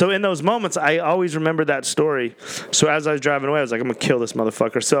in those moments, I always remember that story. So as I was driving away, I was like, I'm going to kill this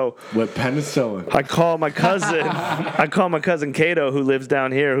motherfucker. So with penicillin. I call my cousin Cato, who lives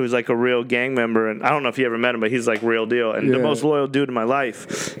down here, who's like a real gang member. And I don't know if you ever met him, but he's like real deal. And the most loyal dude in my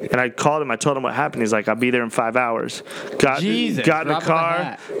life. And I called him. I told him what happened. He's like, I'll be there in 5 hours. Got in the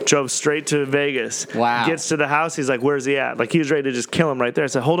car, drove straight to Vegas. Wow. Gets to the house. He's like, where's he at? Like, he was ready to just kill him right there. I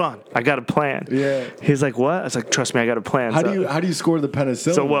said, hold on, I got a plan. Yeah. He's like, what? I was like, trust me, I got a plan. How do you score the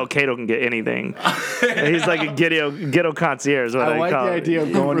penicillin? So, well, Cato can get anything. He's like a ghetto concierge. I like the idea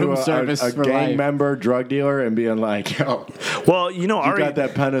of going to a gang member, drug dealer, and being like, yo. Well, you got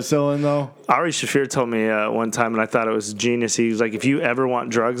that penicillin, though? Ari Shafir told me one time, and I thought it was genius. He was like, if you ever want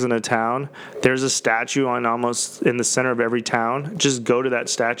drugs in a town, there's a statue on almost in the center of every town. Just go to that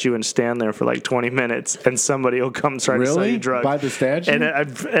statue and stand there for like 20 minutes, and somebody will come try to sell you drugs. By the statue? And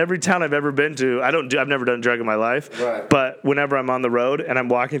every town I've ever been to, I've never done a drug in my life. Right. But whenever I'm on the road and I'm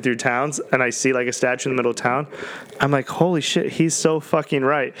walking through towns and I see like a statue in the middle of town, I'm like, holy shit, he's so fucking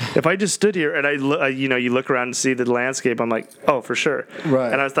right. If I just stood here and you look around and see the landscape, I'm like, oh, for sure.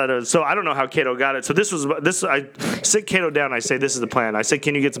 Right. And I thought it was, so I don't know how Cato got it. So I sit Cato down and I say, this is the plan. I said,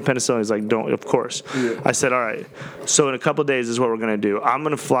 can you get some penicillin? He's like, don't, of course. Yeah. I said, all right. So in a couple of days is what we're going to do. I'm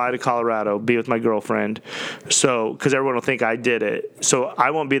going to fly to Colorado, be with my girlfriend. So, because everyone will think I did it. So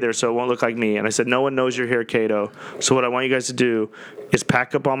I won't be there, so it won't look like me. And I said, no one knows you're here, Cato. So what I want you guys to do is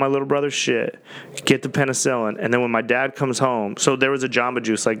pack up all my little brother's shit, get the penicillin, and then when my dad comes home, so there was a Jamba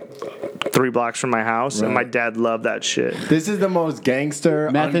Juice like 3 blocks from my house, and my dad loved that shit. This is the most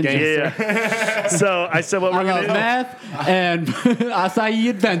gangster. Meth and yeah. So I said, what we're going to do? Meth and acai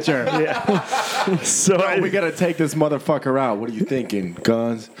adventure. Yeah. So we got to take this motherfucker out. What are you thinking?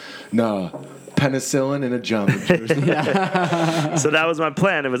 Guns? No. Penicillin and a Jamba Juice. So that was my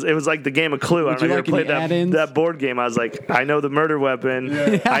plan. It was like the game of Clue. I don't know if you ever played that board game. I was like, I know the murder weapon,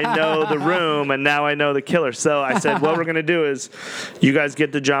 I know the room, and now I know the killer. So I said, what we're gonna do is, you guys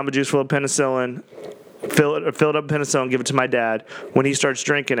get the Jamba Juice full of penicillin. Fill it up penicillin, give it to my dad. When he starts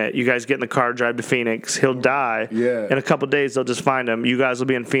drinking it, you guys get in the car, drive to Phoenix. He'll die. Yeah. In a couple days, they'll just find him. You guys will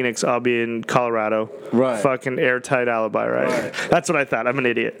be in Phoenix. I'll be in Colorado. Right. Fucking airtight alibi, right? That's what I thought. I'm an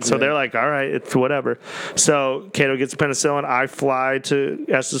idiot. So they're like, all right, it's whatever. So Cato gets the penicillin. I fly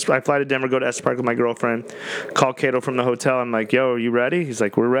to Denver, go to Estes Park with my girlfriend. Call Cato from the hotel. I'm like, yo, are you ready? He's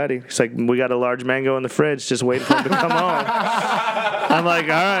like, we're ready. He's like, we got a large mango in the fridge, just waiting for him to come home. I'm like, all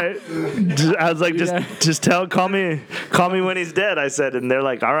right. I was like, just call me when he's dead. I said, and they're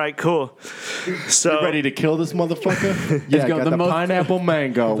like, all right, cool. So You ready to kill this motherfucker? Yeah, go got the pineapple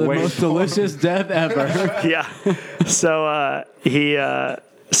mango. The most delicious death ever. yeah. So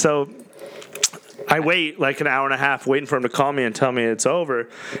I wait like an hour and a half waiting for him to call me and tell me it's over,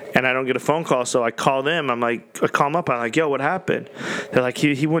 and I don't get a phone call. So I call them. I call him up. I'm like, yo, what happened? They're like,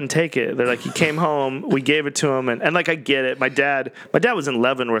 he wouldn't take it. They're like, he came home. We gave it to him, and like I get it. My dad was in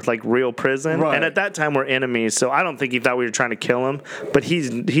Leavenworth, like real prison, right. And at that time we're enemies. So I don't think he thought we were trying to kill him. But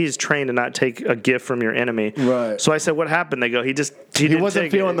he's trained to not take a gift from your enemy. Right. So I said, what happened? They go, he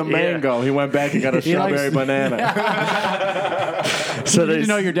wasn't feeling the mango. Yeah. He went back and got a strawberry banana. So you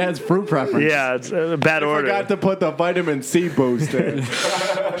know your dad's fruit preference. Yeah, it's a bad order. Forgot to put the vitamin C boost in.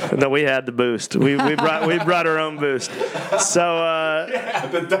 No, we had the boost. We brought our own boost. So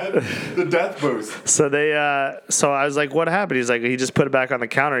the death boost. so I was like, what happened? He's like, he just put it back on the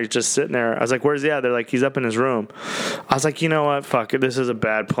counter. He's just sitting there. I was like, where's he at? They're like, he's up in his room. I was like, you know what? Fuck it. This is a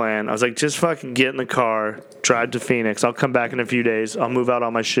bad plan. I was like, just fucking get in the car, drive to Phoenix. I'll come back in a few days. I'll move out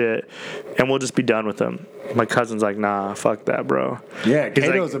all my shit, and we'll just be done with him. My cousin's like, nah, fuck that, bro. Yeah,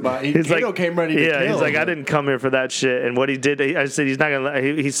 Cato's Cato came ready to kill he's like, him. I didn't come here for that shit. And what he did, I said, he's not gonna.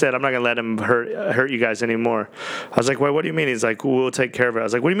 He said, I'm not gonna let him hurt you guys anymore. I was like, well, what do you mean? He's like, we'll take care of it. I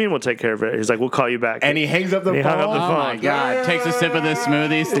was like, what do you mean we'll take care of it? He's like, we'll call you back. And he hangs up the phone. Hung up the phone. Oh my God! Takes a sip of this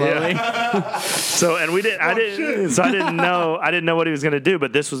smoothie slowly. Yeah. So and we didn't. I didn't. So I didn't know. I didn't know what he was gonna do.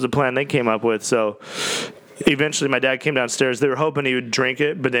 But this was the plan they came up with. So. Eventually, my dad came downstairs. They were hoping he would drink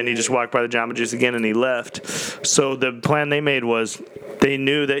it, but then he just walked by the Jamba Juice again and he left. So the plan they made was they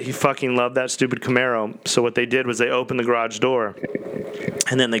knew that he fucking loved that stupid Camaro. So what they did was they opened the garage door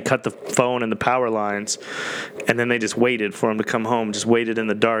and then they cut the phone and the power lines. And then they just waited for him to come home, just waited in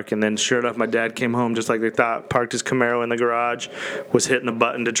the dark. And then sure enough, my dad came home just like they thought, parked his Camaro in the garage, was hitting the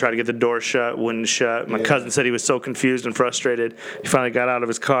button to try to get the door shut, wouldn't shut. My cousin said he was so confused and frustrated. He finally got out of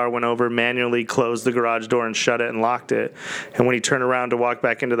his car, went over, manually closed the garage door and shut it and locked it. And when he turned around to walk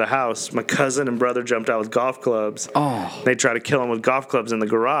back into the house, my cousin and brother jumped out with golf clubs. Oh. They tried to kill him with golf clubs in the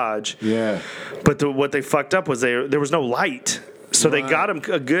garage. Yeah. But what they fucked up was there was no light. So they got him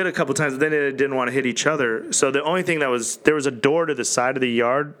a couple times, but then they didn't want to hit each other. So the only thing there was a door to the side of the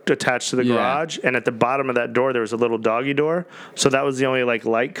yard attached to the garage, and at the bottom of that door there was a little doggy door. So that was the only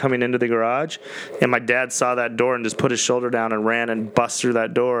light coming into the garage. And my dad saw that door and just put his shoulder down and ran and bust through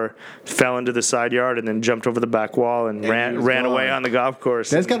that door, fell into the side yard, and then jumped over the back wall and ran away on the golf course.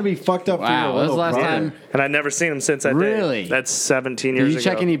 That's got to be fucked up for your Wow, that was little the last brother. time. And I've never seen him since that day. Really? That's 17 Did years you ago.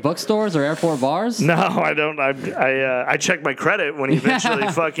 check any bookstores or airport bars? No, I don't. I checked my credit when he eventually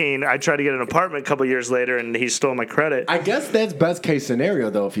I tried to get an apartment a couple years later, and he stole my credit. I guess that's best case scenario,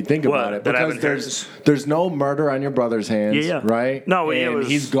 though, if you think about it. That I Because haven't there's no murder on your brother's hands, Yeah. right? No, and it was-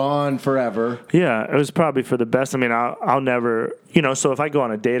 he's gone forever. Yeah, it was probably for the best. I mean, I'll never, so if I go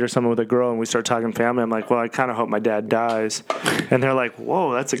on a date or something with a girl and we start talking family, I'm like, well, I kind of hope my dad dies. And they're like,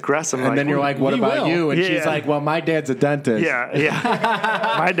 whoa, that's aggressive. And then you're like, what He about will. you? And Yeah. she's like, well, my dad's a dentist. yeah.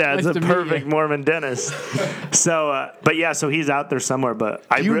 My dad's Nice a to meet perfect you. Mormon dentist. So, so he's out there somewhere. But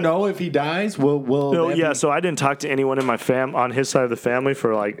Do you know if he dies? Will No, that yeah. be- So I didn't talk to anyone in my on his side of the family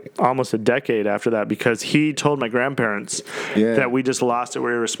for like almost a decade after that because he told my grandparents that we just lost it.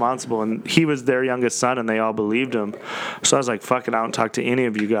 We're irresponsible, and he was their youngest son, and they all believed him. So I was like, "Fuck it, I don't talk to any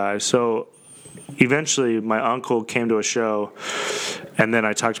of you guys." So eventually, my uncle came to a show, and then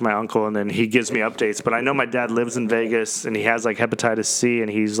I talked to my uncle, and then he gives me updates. But I know my dad lives in Vegas, and he has like hepatitis C, and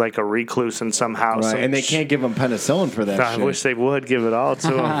he's like a recluse in some house. Right, and they can't give him penicillin for that I shit. wish they would give it all to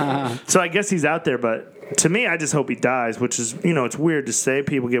him. So I guess he's out there, but to me, I just hope he dies, which is, it's weird to say.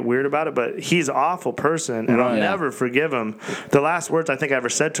 People get weird about it, but he's an awful person, and I'll never forgive him. The last words I think I ever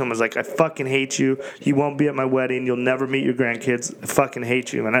said to him was like, I fucking hate you. You won't be at my wedding. You'll never meet your grandkids. I fucking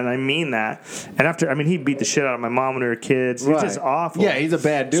hate you. And I mean that. And he beat the shit out of my mom when we were kids. He's just awful. Yeah, he's a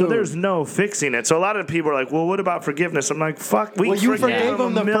bad dude. So there's no fixing it. So a lot of people are like, well, what about forgiveness? I'm like, fuck, you forgave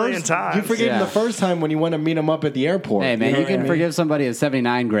him a million times. You forgave him the first time when you went to meet him up at the airport. Hey, man, you can forgive somebody at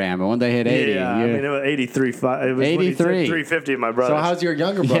 79 gram, but when they hit 80, Yeah, it was 83. It was 83. 350 my brother. So how's your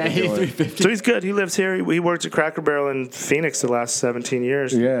younger brother yeah, doing? 350. So he's good. He lives here. He worked at Cracker Barrel in Phoenix the last 17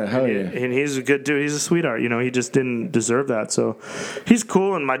 years. Yeah, hell yeah. And he's a good dude. He's a sweetheart. He just didn't deserve that. So he's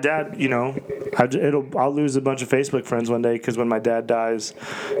cool. And my dad, I'll lose a bunch of Facebook friends one day because when my dad dies,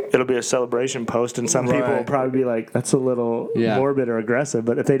 it'll be a celebration post, and some people will probably be like, "That's a little morbid or aggressive."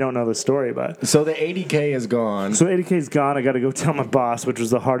 But if they don't know the story, So the 80K is gone. so 80K is gone. I got to go tell my boss, which was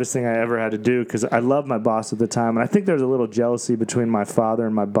the hardest thing I ever had to do because I love my boss at the time, and I think there was a little jealousy between my father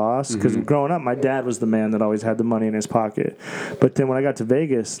and my boss because growing up, my dad was the man that always had the money in his pocket. But then when I got to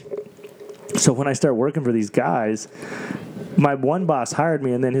Vegas, so when I started working for these guys, my one boss hired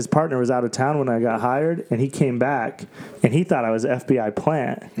me, and then his partner was out of town when I got hired, and he came back, and he thought I was FBI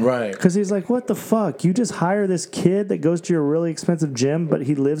plant. Right. Because he's like, what the fuck? You just hire this kid that goes to your really expensive gym, but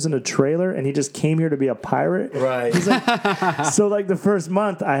he lives in a trailer, and he just came here to be a pirate? Right. He's like, so, like, the first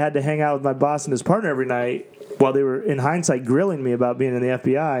month, I had to hang out with my boss and his partner every night while they were, in hindsight, grilling me about being in the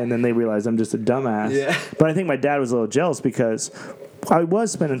FBI, and then they realized I'm just a dumbass. Yeah. But I think my dad was a little jealous because I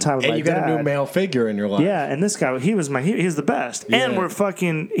was spending time with And my you dad. got a new male figure in your life. Yeah, and this guy, he's the best. Yeah. And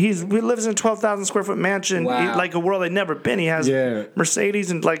we lives in a 12,000 square foot mansion, Wow. like a world I'd never been. He has Mercedes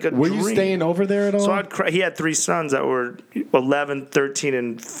and like a Were dream. you staying over there at all? So he had 3 sons that were 11, 13,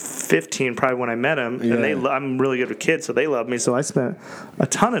 and 15 probably when I met him. Yeah. And I'm really good with kids, so they love me. So I spent a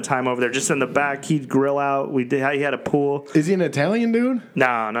ton of time over there. Just in the back, he'd grill out. He had a pool. Is he an Italian dude? No,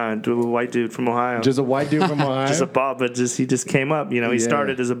 a white dude from Ohio. Just a white dude from Ohio? Just a Bob, but he just came up. He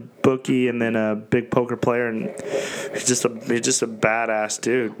started as a bookie and then a big poker player, and he's just a badass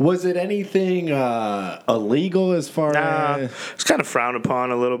dude. Was it anything illegal as far as? It's kind of frowned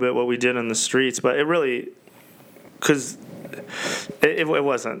upon a little bit what we did in the streets, but it really, because it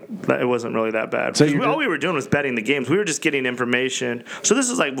wasn't really that bad. So All we were doing was betting the games. We were just getting information. So this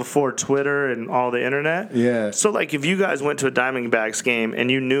is like before Twitter and all the internet. Yeah. So like if you guys went to a Diamondbacks game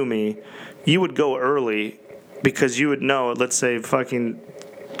and you knew me, you would go early because you would know, let's say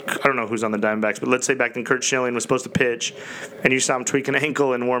I don't know who's on the Diamondbacks, but let's say back then Kurt Schilling was supposed to pitch, and you saw him tweak an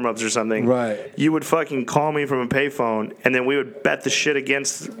ankle in warm-ups or something. Right. You would fucking call me from a payphone, and then we would bet the shit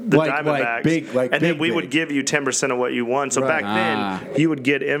against the Diamondbacks. Then we would give you 10% of what you won. So back then, you would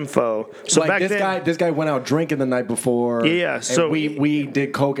get info. So like this guy went out drinking the night before. Yeah. So we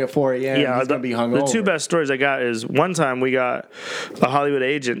did coke at 4 a.m. Yeah, he's gonna be hungover. The 2 best stories I got is one time we got a Hollywood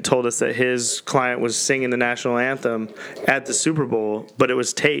agent told us that his client was singing the national anthem at the Super Bowl, but it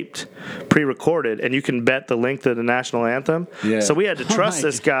was taped, pre-recorded, and you can bet the length of the national anthem. Yeah. So we had to trust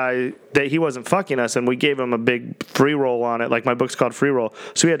this guy that he wasn't fucking us, and we gave him a big free roll on it. Like my book's called Free Roll.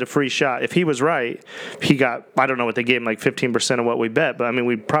 So we had a free shot. If he was right, he got, I don't know what they gave him, like 15% of what we bet, but I mean,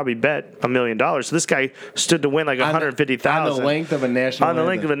 we probably bet $1 million. So this guy stood to win like $150,000 on the length of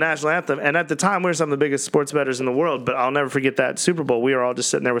a national anthem. And at the time, we were some of the biggest sports bettors in the world, but I'll never forget that Super Bowl. We were all just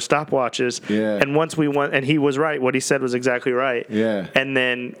sitting there with stopwatches. Yeah. And once we won, and he was right. What he said was exactly right. Yeah. And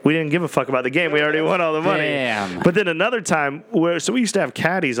then we didn't give a fuck about the game. We already won all the money. Damn. But then another time, so we used to have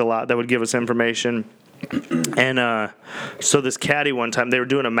caddies a lot that would give us information. And so this caddy one time, they were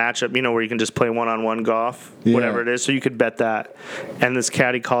doing a matchup, where you can just play one-on-one golf, whatever it is. So you could bet that. And this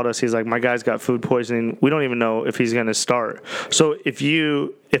caddy called us. He's like, my guy's got food poisoning. We don't even know if he's going to start. So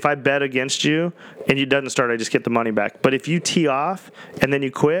if I bet against you and you doesn't start, I just get the money back. But if you tee off and then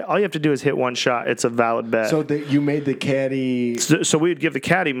you quit, all you have to do is hit one shot. It's a valid bet. So you made the caddy. So we would give the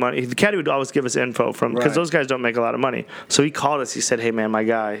caddy money. The caddy would always give us info because those guys don't make a lot of money. So he called us. He said, hey, man, my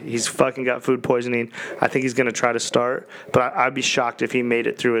guy, he's fucking got food poisoning. I think he's going to try to start, but I'd be shocked if he made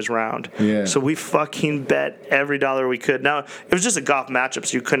it through his round. Yeah. So we fucking bet every dollar we could. Now, it was just a golf matchup,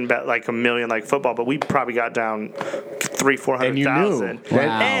 so you couldn't bet like $1 million like football, but we probably got down $300,000-$400,000.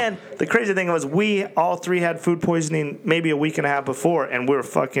 Wow. And the crazy thing was we all 3 had food poisoning maybe a week and a half before, and we were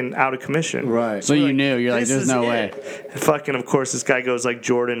fucking out of commission. Right. So you knew. You're like, there's no way. And fucking, of course, this guy goes like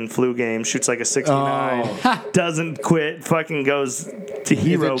Jordan flu game, shoots like a 69, doesn't quit, fucking goes to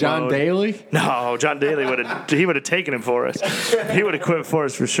hero mode. Is it John Daly? No, John Daly would have taken him for us. He would have quit for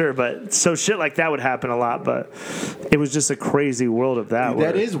us for sure. But so shit like that would happen a lot. But it was just a crazy world of that.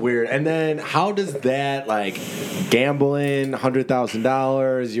 That is weird. And then how does that, like, gambling,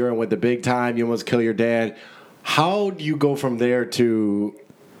 $100,000, you're in with the big time, you almost kill your dad. How do you go from there to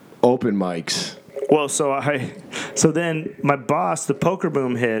open mics? Well, so then my boss, the poker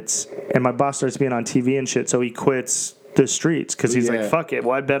boom hits, and my boss starts being on TV and shit. So he quits the streets because he's like, fuck it.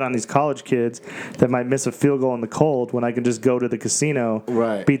 Well, I bet on these college kids that might miss a field goal in the cold when I can just go to the casino,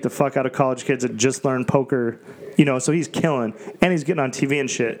 beat the fuck out of college kids that just learned poker. So he's killing, and he's getting on TV and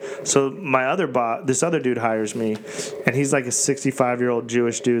shit. So my other this other dude hires me, and he's like a 65-year-old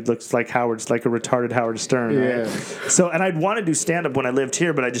Jewish dude, looks like Howard's, like a retarded Howard Stern. Right? So, and I'd want to do stand-up when I lived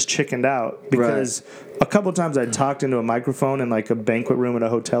here, but I just chickened out because a couple of times I'd talked into a microphone in like a banquet room at a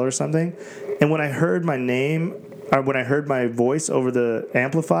hotel or something, and when I heard my name when I heard my voice over the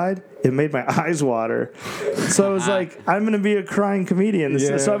amplified, it made my eyes water. So I was like, I'm going to be a crying comedian.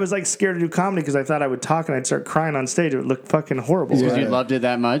 So I was like scared to do comedy because I thought I would talk and I'd start crying on stage. It would look fucking horrible. Because you loved it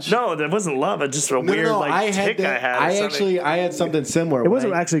that much? No, that wasn't love. It's just a weird tick I had. I had something similar. It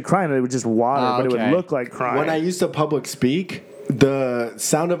wasn't actually crying. It was just water, but it would look like crying. When I used to public speak, the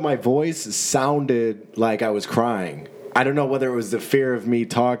sound of my voice sounded like I was crying. I don't know whether it was the fear of me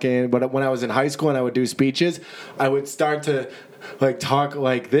talking, but when I was in high school and I would do speeches, I would start to talk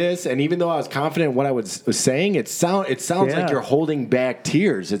like this, and even though I was confident in what I was saying, it sounds like you're holding back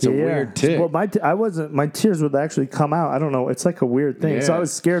tears. It's a weird tick. Well, my tears would actually come out. I don't know. It's like a weird thing. Yeah. So I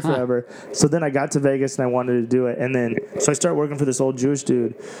was scared forever. So then I got to Vegas and I wanted to do it, and then so I started working for this old Jewish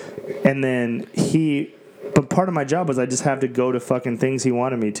dude, and then But part of my job was I just have to go to fucking things he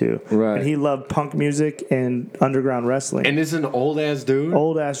wanted me to. Right. And he loved punk music and underground wrestling. And this is an old ass dude?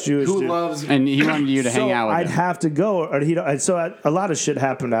 Old ass Jewish dude. Who loves... And he wanted you to hang out with him. I'd have to go. A lot of shit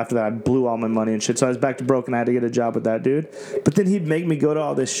happened after that. I blew all my money and shit. So I was back to broke and I had to get a job with that dude. But then he'd make me go to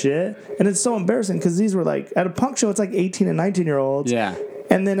all this shit. And it's so embarrassing because these were at a punk show, it's like 18 and 19-year-olds. Yeah.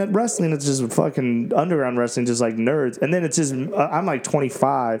 And then at wrestling, it's just fucking underground wrestling, just like nerds. And then it's just, I'm like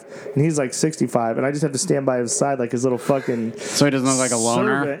 25, and he's like 65, and I just have to stand by his side like his little fucking... So he doesn't look like a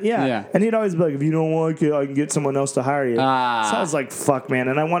loner? Servant. Yeah. And he'd always be like, if you don't like it, I can get someone else to hire you. So I was like, fuck, man.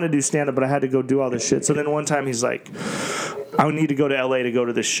 And I wanted to do stand-up, but I had to go do all this shit. So then one time he's like, I need to go to L.A. to go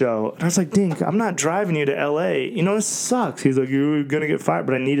to this show. And I was like, Dink, I'm not driving you to L.A. You know, this sucks. He's like, you're going to get fired.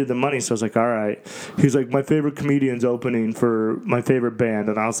 But I needed the money, so I was like, all right. He's like, my favorite comedian's opening for my favorite band.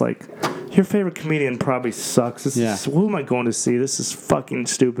 And I was like, your favorite comedian probably sucks. Who am I going to see? This is fucking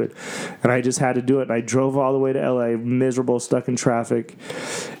stupid. And I just had to do it. And I drove all the way to L.A., miserable, stuck in traffic.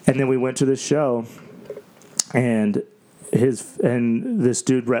 And then we went to this show. And this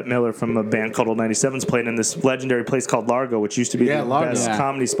dude Rhett Miller from a band called Old 97's playing in this legendary place called Largo, which used to be the best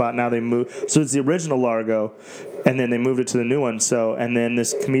comedy spot. Now they moved, so it's the original Largo, and then they moved it to the new one. So and then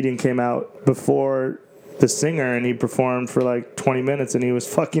this comedian came out before the singer, and he performed for like 20 minutes, and he was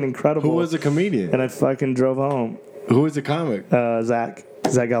fucking incredible. Who was the comedian? And I fucking drove home. Who was the comic? Zach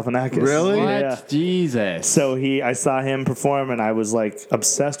Galifianakis. Really? What? Yeah. Jesus. So I saw him perform, and I was like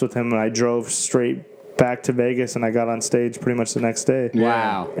obsessed with him, and I drove straight back to Vegas, and I got on stage pretty much the next day.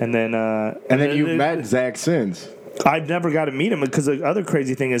 Wow. And then you've met Zach since. I've never got to meet him because the other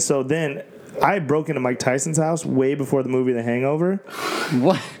crazy thing is, so then I broke into Mike Tyson's house way before the movie The Hangover.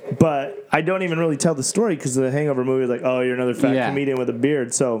 What? But I don't even really tell the story because the Hangover movie is like, oh, you're another fat comedian with a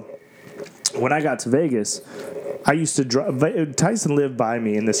beard. So when I got to Vegas, I used to drive. Tyson lived by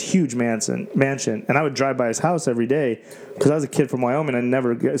me in this huge mansion, and I would drive by his house every day because I was a kid from Wyoming. I'd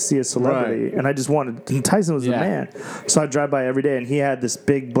never see a celebrity, and I just wanted. And Tyson was the man, so I'd drive by every day, and he had this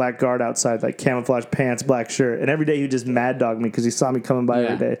big black guard outside, like camouflage pants, black shirt, and every day he would just mad dog me because he saw me coming by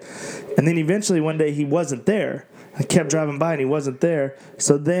every day. And then eventually one day he wasn't there. I kept driving by and he wasn't there.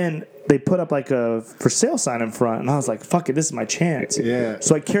 So then they put up like a for sale sign in front, and I was like, fuck it, this is my chance. Yeah.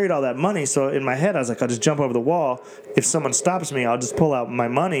 So I carried all that money. So in my head, I was like, I'll just jump over the wall. If someone stops me, I'll just pull out my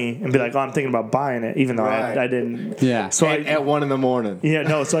money and be like, oh, I'm thinking about buying it, even though I didn't. Yeah. So at 1 a.m. Yeah,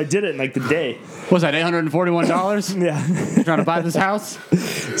 no. So I did it in like the day. Was that $841? Yeah. Trying to buy this house?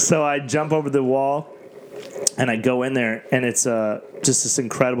 So I jump over the wall. And I go in there, and it's just this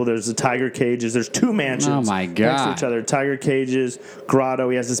incredible. There's the tiger cages. There's 2 mansions next to each other. Tiger cages, grotto.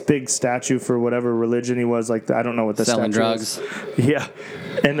 He has this big statue for whatever religion he was. Like I don't know what the selling statue drugs. Was. Yeah,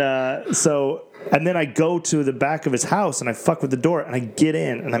 and then I go to the back of his house, and I fuck with the door, and I get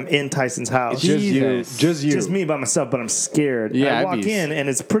in, and I'm in Tyson's house. Just me by myself, but I'm scared. Yeah, I walk in, and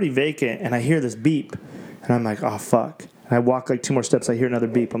it's pretty vacant, and I hear this beep, and I'm like, oh fuck. I walk like 2 more steps. I hear another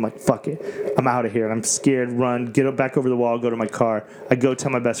beep. I'm like, fuck it. I'm out of here. And I'm scared. Run. Get back over the wall. Go to my car. I go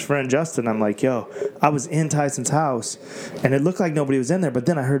tell my best friend, Justin. I'm like, yo, I was in Tyson's house. And it looked like nobody was in there. But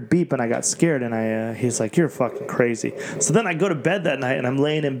then I heard beep and I got scared. And he's like, you're fucking crazy. So then I go to bed that night and I'm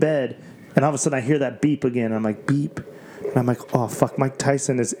laying in bed. And all of a sudden I hear that beep again. And I'm like, beep. And I'm like, oh, fuck, Mike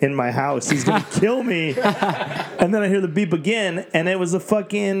Tyson is in my house. He's going to kill me. And then I hear the beep again. And it was a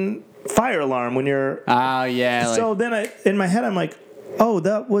fucking fire alarm when you're... Oh, yeah. So then in my head, I'm like, oh,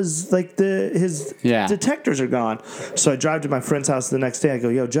 that was like his detectors are gone. So I drive to my friend's house the next day. I go,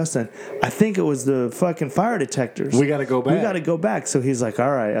 yo, Justin, I think it was the fucking fire detectors. We got to go back. We got to go back. So he's like,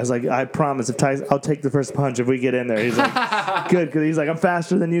 all right. I was like, I promise if Tyson, I'll take the first punch if we get in there. He's like, good. Because he's like, I'm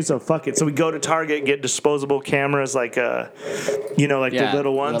faster than you, so fuck it. So we go to Target and get disposable cameras like, the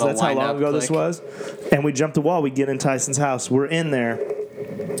little ones. That's how long ago this was. And we jump the wall. We get in Tyson's house. We're in there.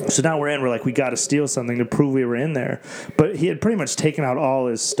 So now we're like, we got to steal something to prove we were in there. But he had pretty much taken out all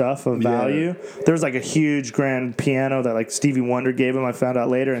his stuff of value. There was like a huge grand piano that like Stevie Wonder gave him. I found out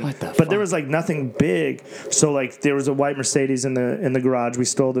later. But there was like nothing big. So like there was a white Mercedes in the garage. We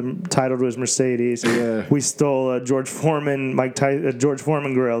stole the title to his Mercedes. Yeah. We stole a George Foreman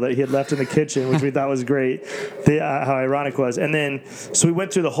grill that he had left in the kitchen, which we thought was great. How ironic was. And then so we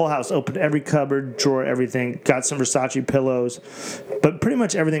went through the whole house, opened every cupboard, drawer, everything, got some Versace pillows, but pretty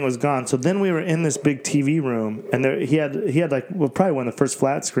much everything was gone. So then we were in this big TV room, and he had like probably one of the first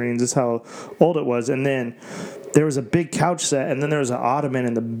flat screens. This is how old it was. And then there was a big couch set, and then there was an ottoman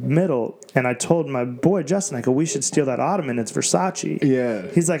in the middle. And I told my boy Justin, I go, we should steal that ottoman. It's Versace.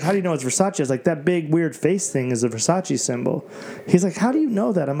 Yeah. He's like, how do you know it's Versace? I was like, that big weird face thing is a Versace symbol. He's like, how do you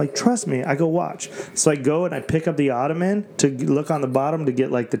know that? I'm like, trust me. I go, watch. So I go and I pick up the ottoman to look on the bottom to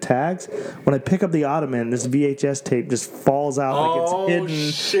get like the tags. When I pick up the ottoman, this VHS tape just falls out like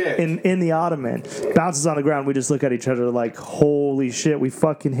it's hidden in the ottoman. Bounces on the ground. We just look at each other like, holy shit, we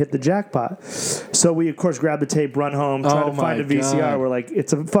fucking hit the jackpot. So we, of course, grab the tape, run home, try to find a VCR. God. We're like,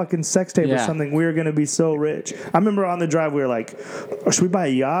 it's a fucking sex tape or something. We're going to be so rich. I remember on the drive, we were like, should we buy a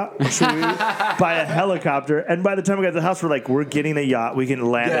yacht? Or should we buy a helicopter? And by the time we got to the house, we're like, we're getting a yacht. We can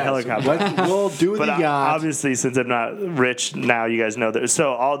land a helicopter. We'll do the yacht. Obviously, since I'm not rich now, you guys know that.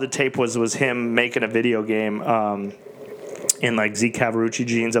 So all the tape was him making a video game. In like Z Cavarucci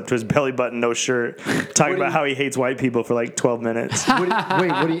jeans up to his belly button, no shirt, talking about how he hates white people for like 12 minutes.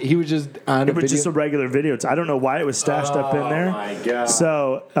 He was just on It was just a regular video. I don't know why it was stashed up in there. Oh my god!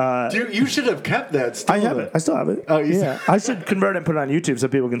 So, dude, you should have kept that. I have it. I still have it. Oh, yeah. I should convert it and put it on YouTube so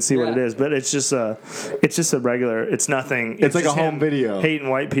people can see what it is. But it's just a regular. It's nothing. It's like a home video. Hating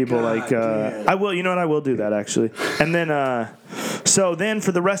white people. I will. You know what? I will do that actually. And then, so then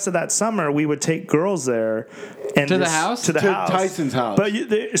for the rest of that summer, we would take girls there. And to the house? To Tyson's house. But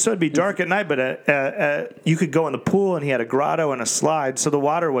so it'd be dark at night, but you could go in the pool, and he had a grotto and a slide, so the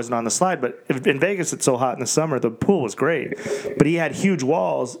water wasn't on the slide. But in Vegas, it's so hot in the summer, the pool was great. But he had huge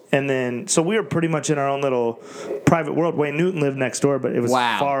walls, and then, so we were pretty much in our own little private world. Wayne Newton lived next door, but it was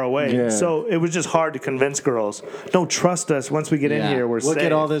far away. Yeah. So it was just hard to convince girls, don't trust us once we get in here, we're safe. Look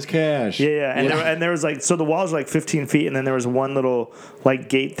at all this cash. Yeah. And there was like, so the walls were like 15 feet, and then there was one little like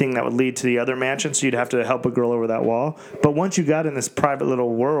gate thing that would lead to the other mansion, so you'd have to help a girl over that wall. But once you got in this private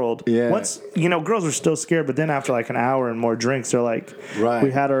little world, once, girls were still scared, but then after like an hour and more drinks, they're like,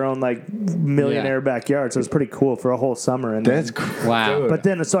 we had our own like millionaire backyard, so it was pretty cool for a whole summer. And that's wow. But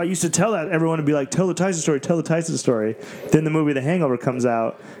then, so I used to tell that everyone would be like, tell the Tyson story. Then the movie The Hangover comes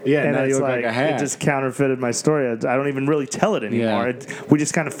out, and now it's you look like a hack. It just counterfeited my story. I don't even really tell it anymore. We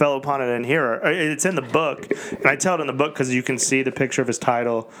just kind of fell upon it in here. It's in the book, and I tell it in the book because you can see the picture of his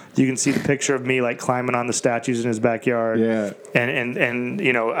title. You can see the picture of me like climbing on the statues in his backyard. Yeah. And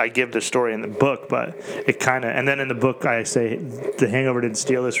I give the story in the book, but it kind of, and then in the book I say The Hangover didn't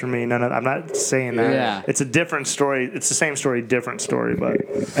steal this from me. No, I'm not saying that. Yeah. It's a different story. It's the same story, different story. But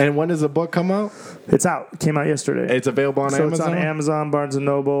and when does the book come out? It's out. It came out yesterday. It's available on Amazon? So it's on Amazon, Barnes &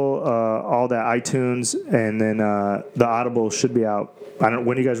 Noble, all that, iTunes, and then the Audible should be out. I don't know,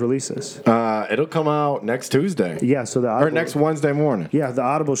 when do you guys release this? It'll come out next Tuesday. Yeah, so the Audible, or next Wednesday morning. Yeah, the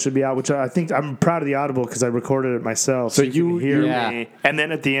Audible should be out, which I think I'm proud of the Audible because I recorded it myself. So you can hear me. And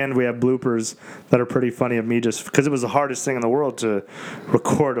then at the end we have bloopers that are pretty funny of me just because it was the hardest thing in the world to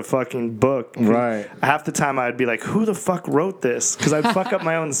record a fucking book. Right. Half the time I'd be like, who the fuck wrote this? Because I'd fuck up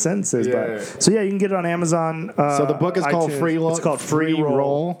my own sentences. But, so yeah, you can get it on Amazon. So the book is called Free Roll. It's called Free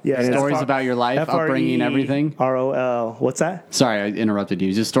Roll. Yeah, stories about your life, upbringing, everything. ROL. What's that? Sorry, I interrupted you.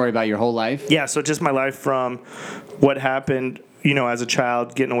 Just a story about your whole life? Yeah, so just my life from what happened, as a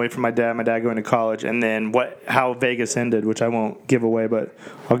child, getting away from my dad going to college, and then how Vegas ended, which I won't give away, but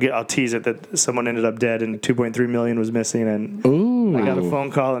I'll tease it that someone ended up dead and 2.3 million was missing, and I got a phone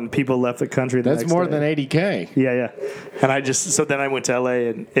call and people left the country. That's more than $80K. Yeah. And so then I went to LA,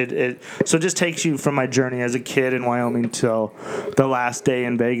 and it just takes you from my journey as a kid in Wyoming till the last day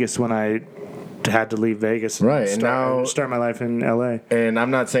in Vegas when I had to leave Vegas and start my life in LA. And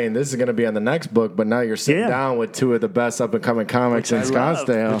I'm not saying this is going to be on the next book, but now you're sitting down with two of the best up and coming comics in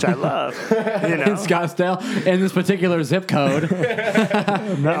Scottsdale, which I love. In Scottsdale, in this particular zip code,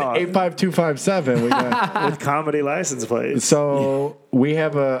 85257. We got with comedy license plates. So we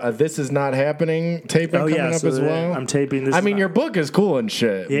have a This Is Not Happening taping coming up as well. I'm taping this. I mean, your book is cool and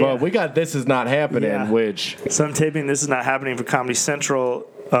shit, but we got This Is Not Happening, which so I'm taping This Is Not Happening for Comedy Central.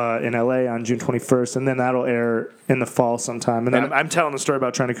 in LA on June 21st, and then that'll air in the fall sometime. And then I'm telling the story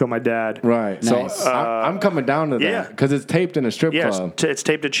about trying to kill my dad. Right. Nice. So I'm coming down to yeah. that because it's taped in a strip Yeah, club. it's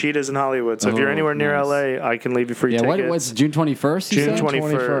taped at Cheetahs in Hollywood. So if you're anywhere near nice. LA, I can leave you free Yeah, tickets. what's June 21st? June 21st.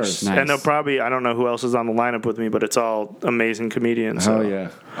 21st. Nice. And they'll probably, I don't know who else is on the lineup with me, but it's all amazing comedians. So. Oh, yeah.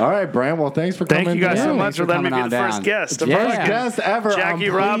 All right, Brand. Well, thanks for coming. Thank you guys so down. much for letting me be coming the on first down. guest. The Yeah. first First guest ever. Jackie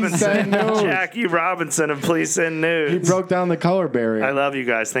on Robinson. Please Send Nudes. Jackie Robinson of Please Send Nudes. He broke down the color barrier. I love you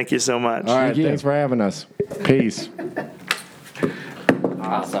guys. Thank you so much. All right, Thank you. thanks for having us. Peace.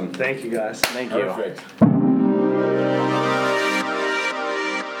 Awesome. Thank you guys. Thank you. Perfect.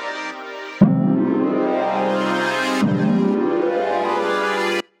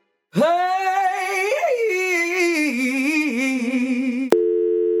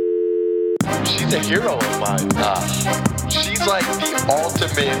 She's a hero of mine. She's like the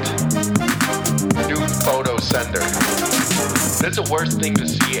ultimate nude photo sender. That's the worst thing to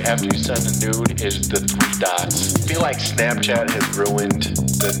see after you send a nude is the 3 dots. I feel like Snapchat has ruined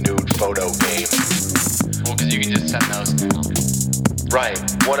the nude photo game. Well, because you can just send those now. Right.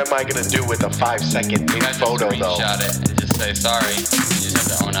 What am I gonna do with a 5-second You nude guys just photo though? screenshot it and just say sorry. You just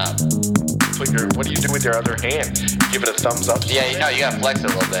have to own up. What do you do with your other hand? Give it a thumbs up? Yeah, you know, you gotta flex it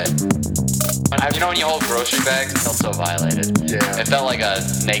a little bit. You know when you hold grocery bags, it felt so violated. Yeah. It felt like a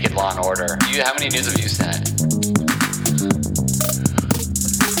naked Law and Order. How many nudes have you sent?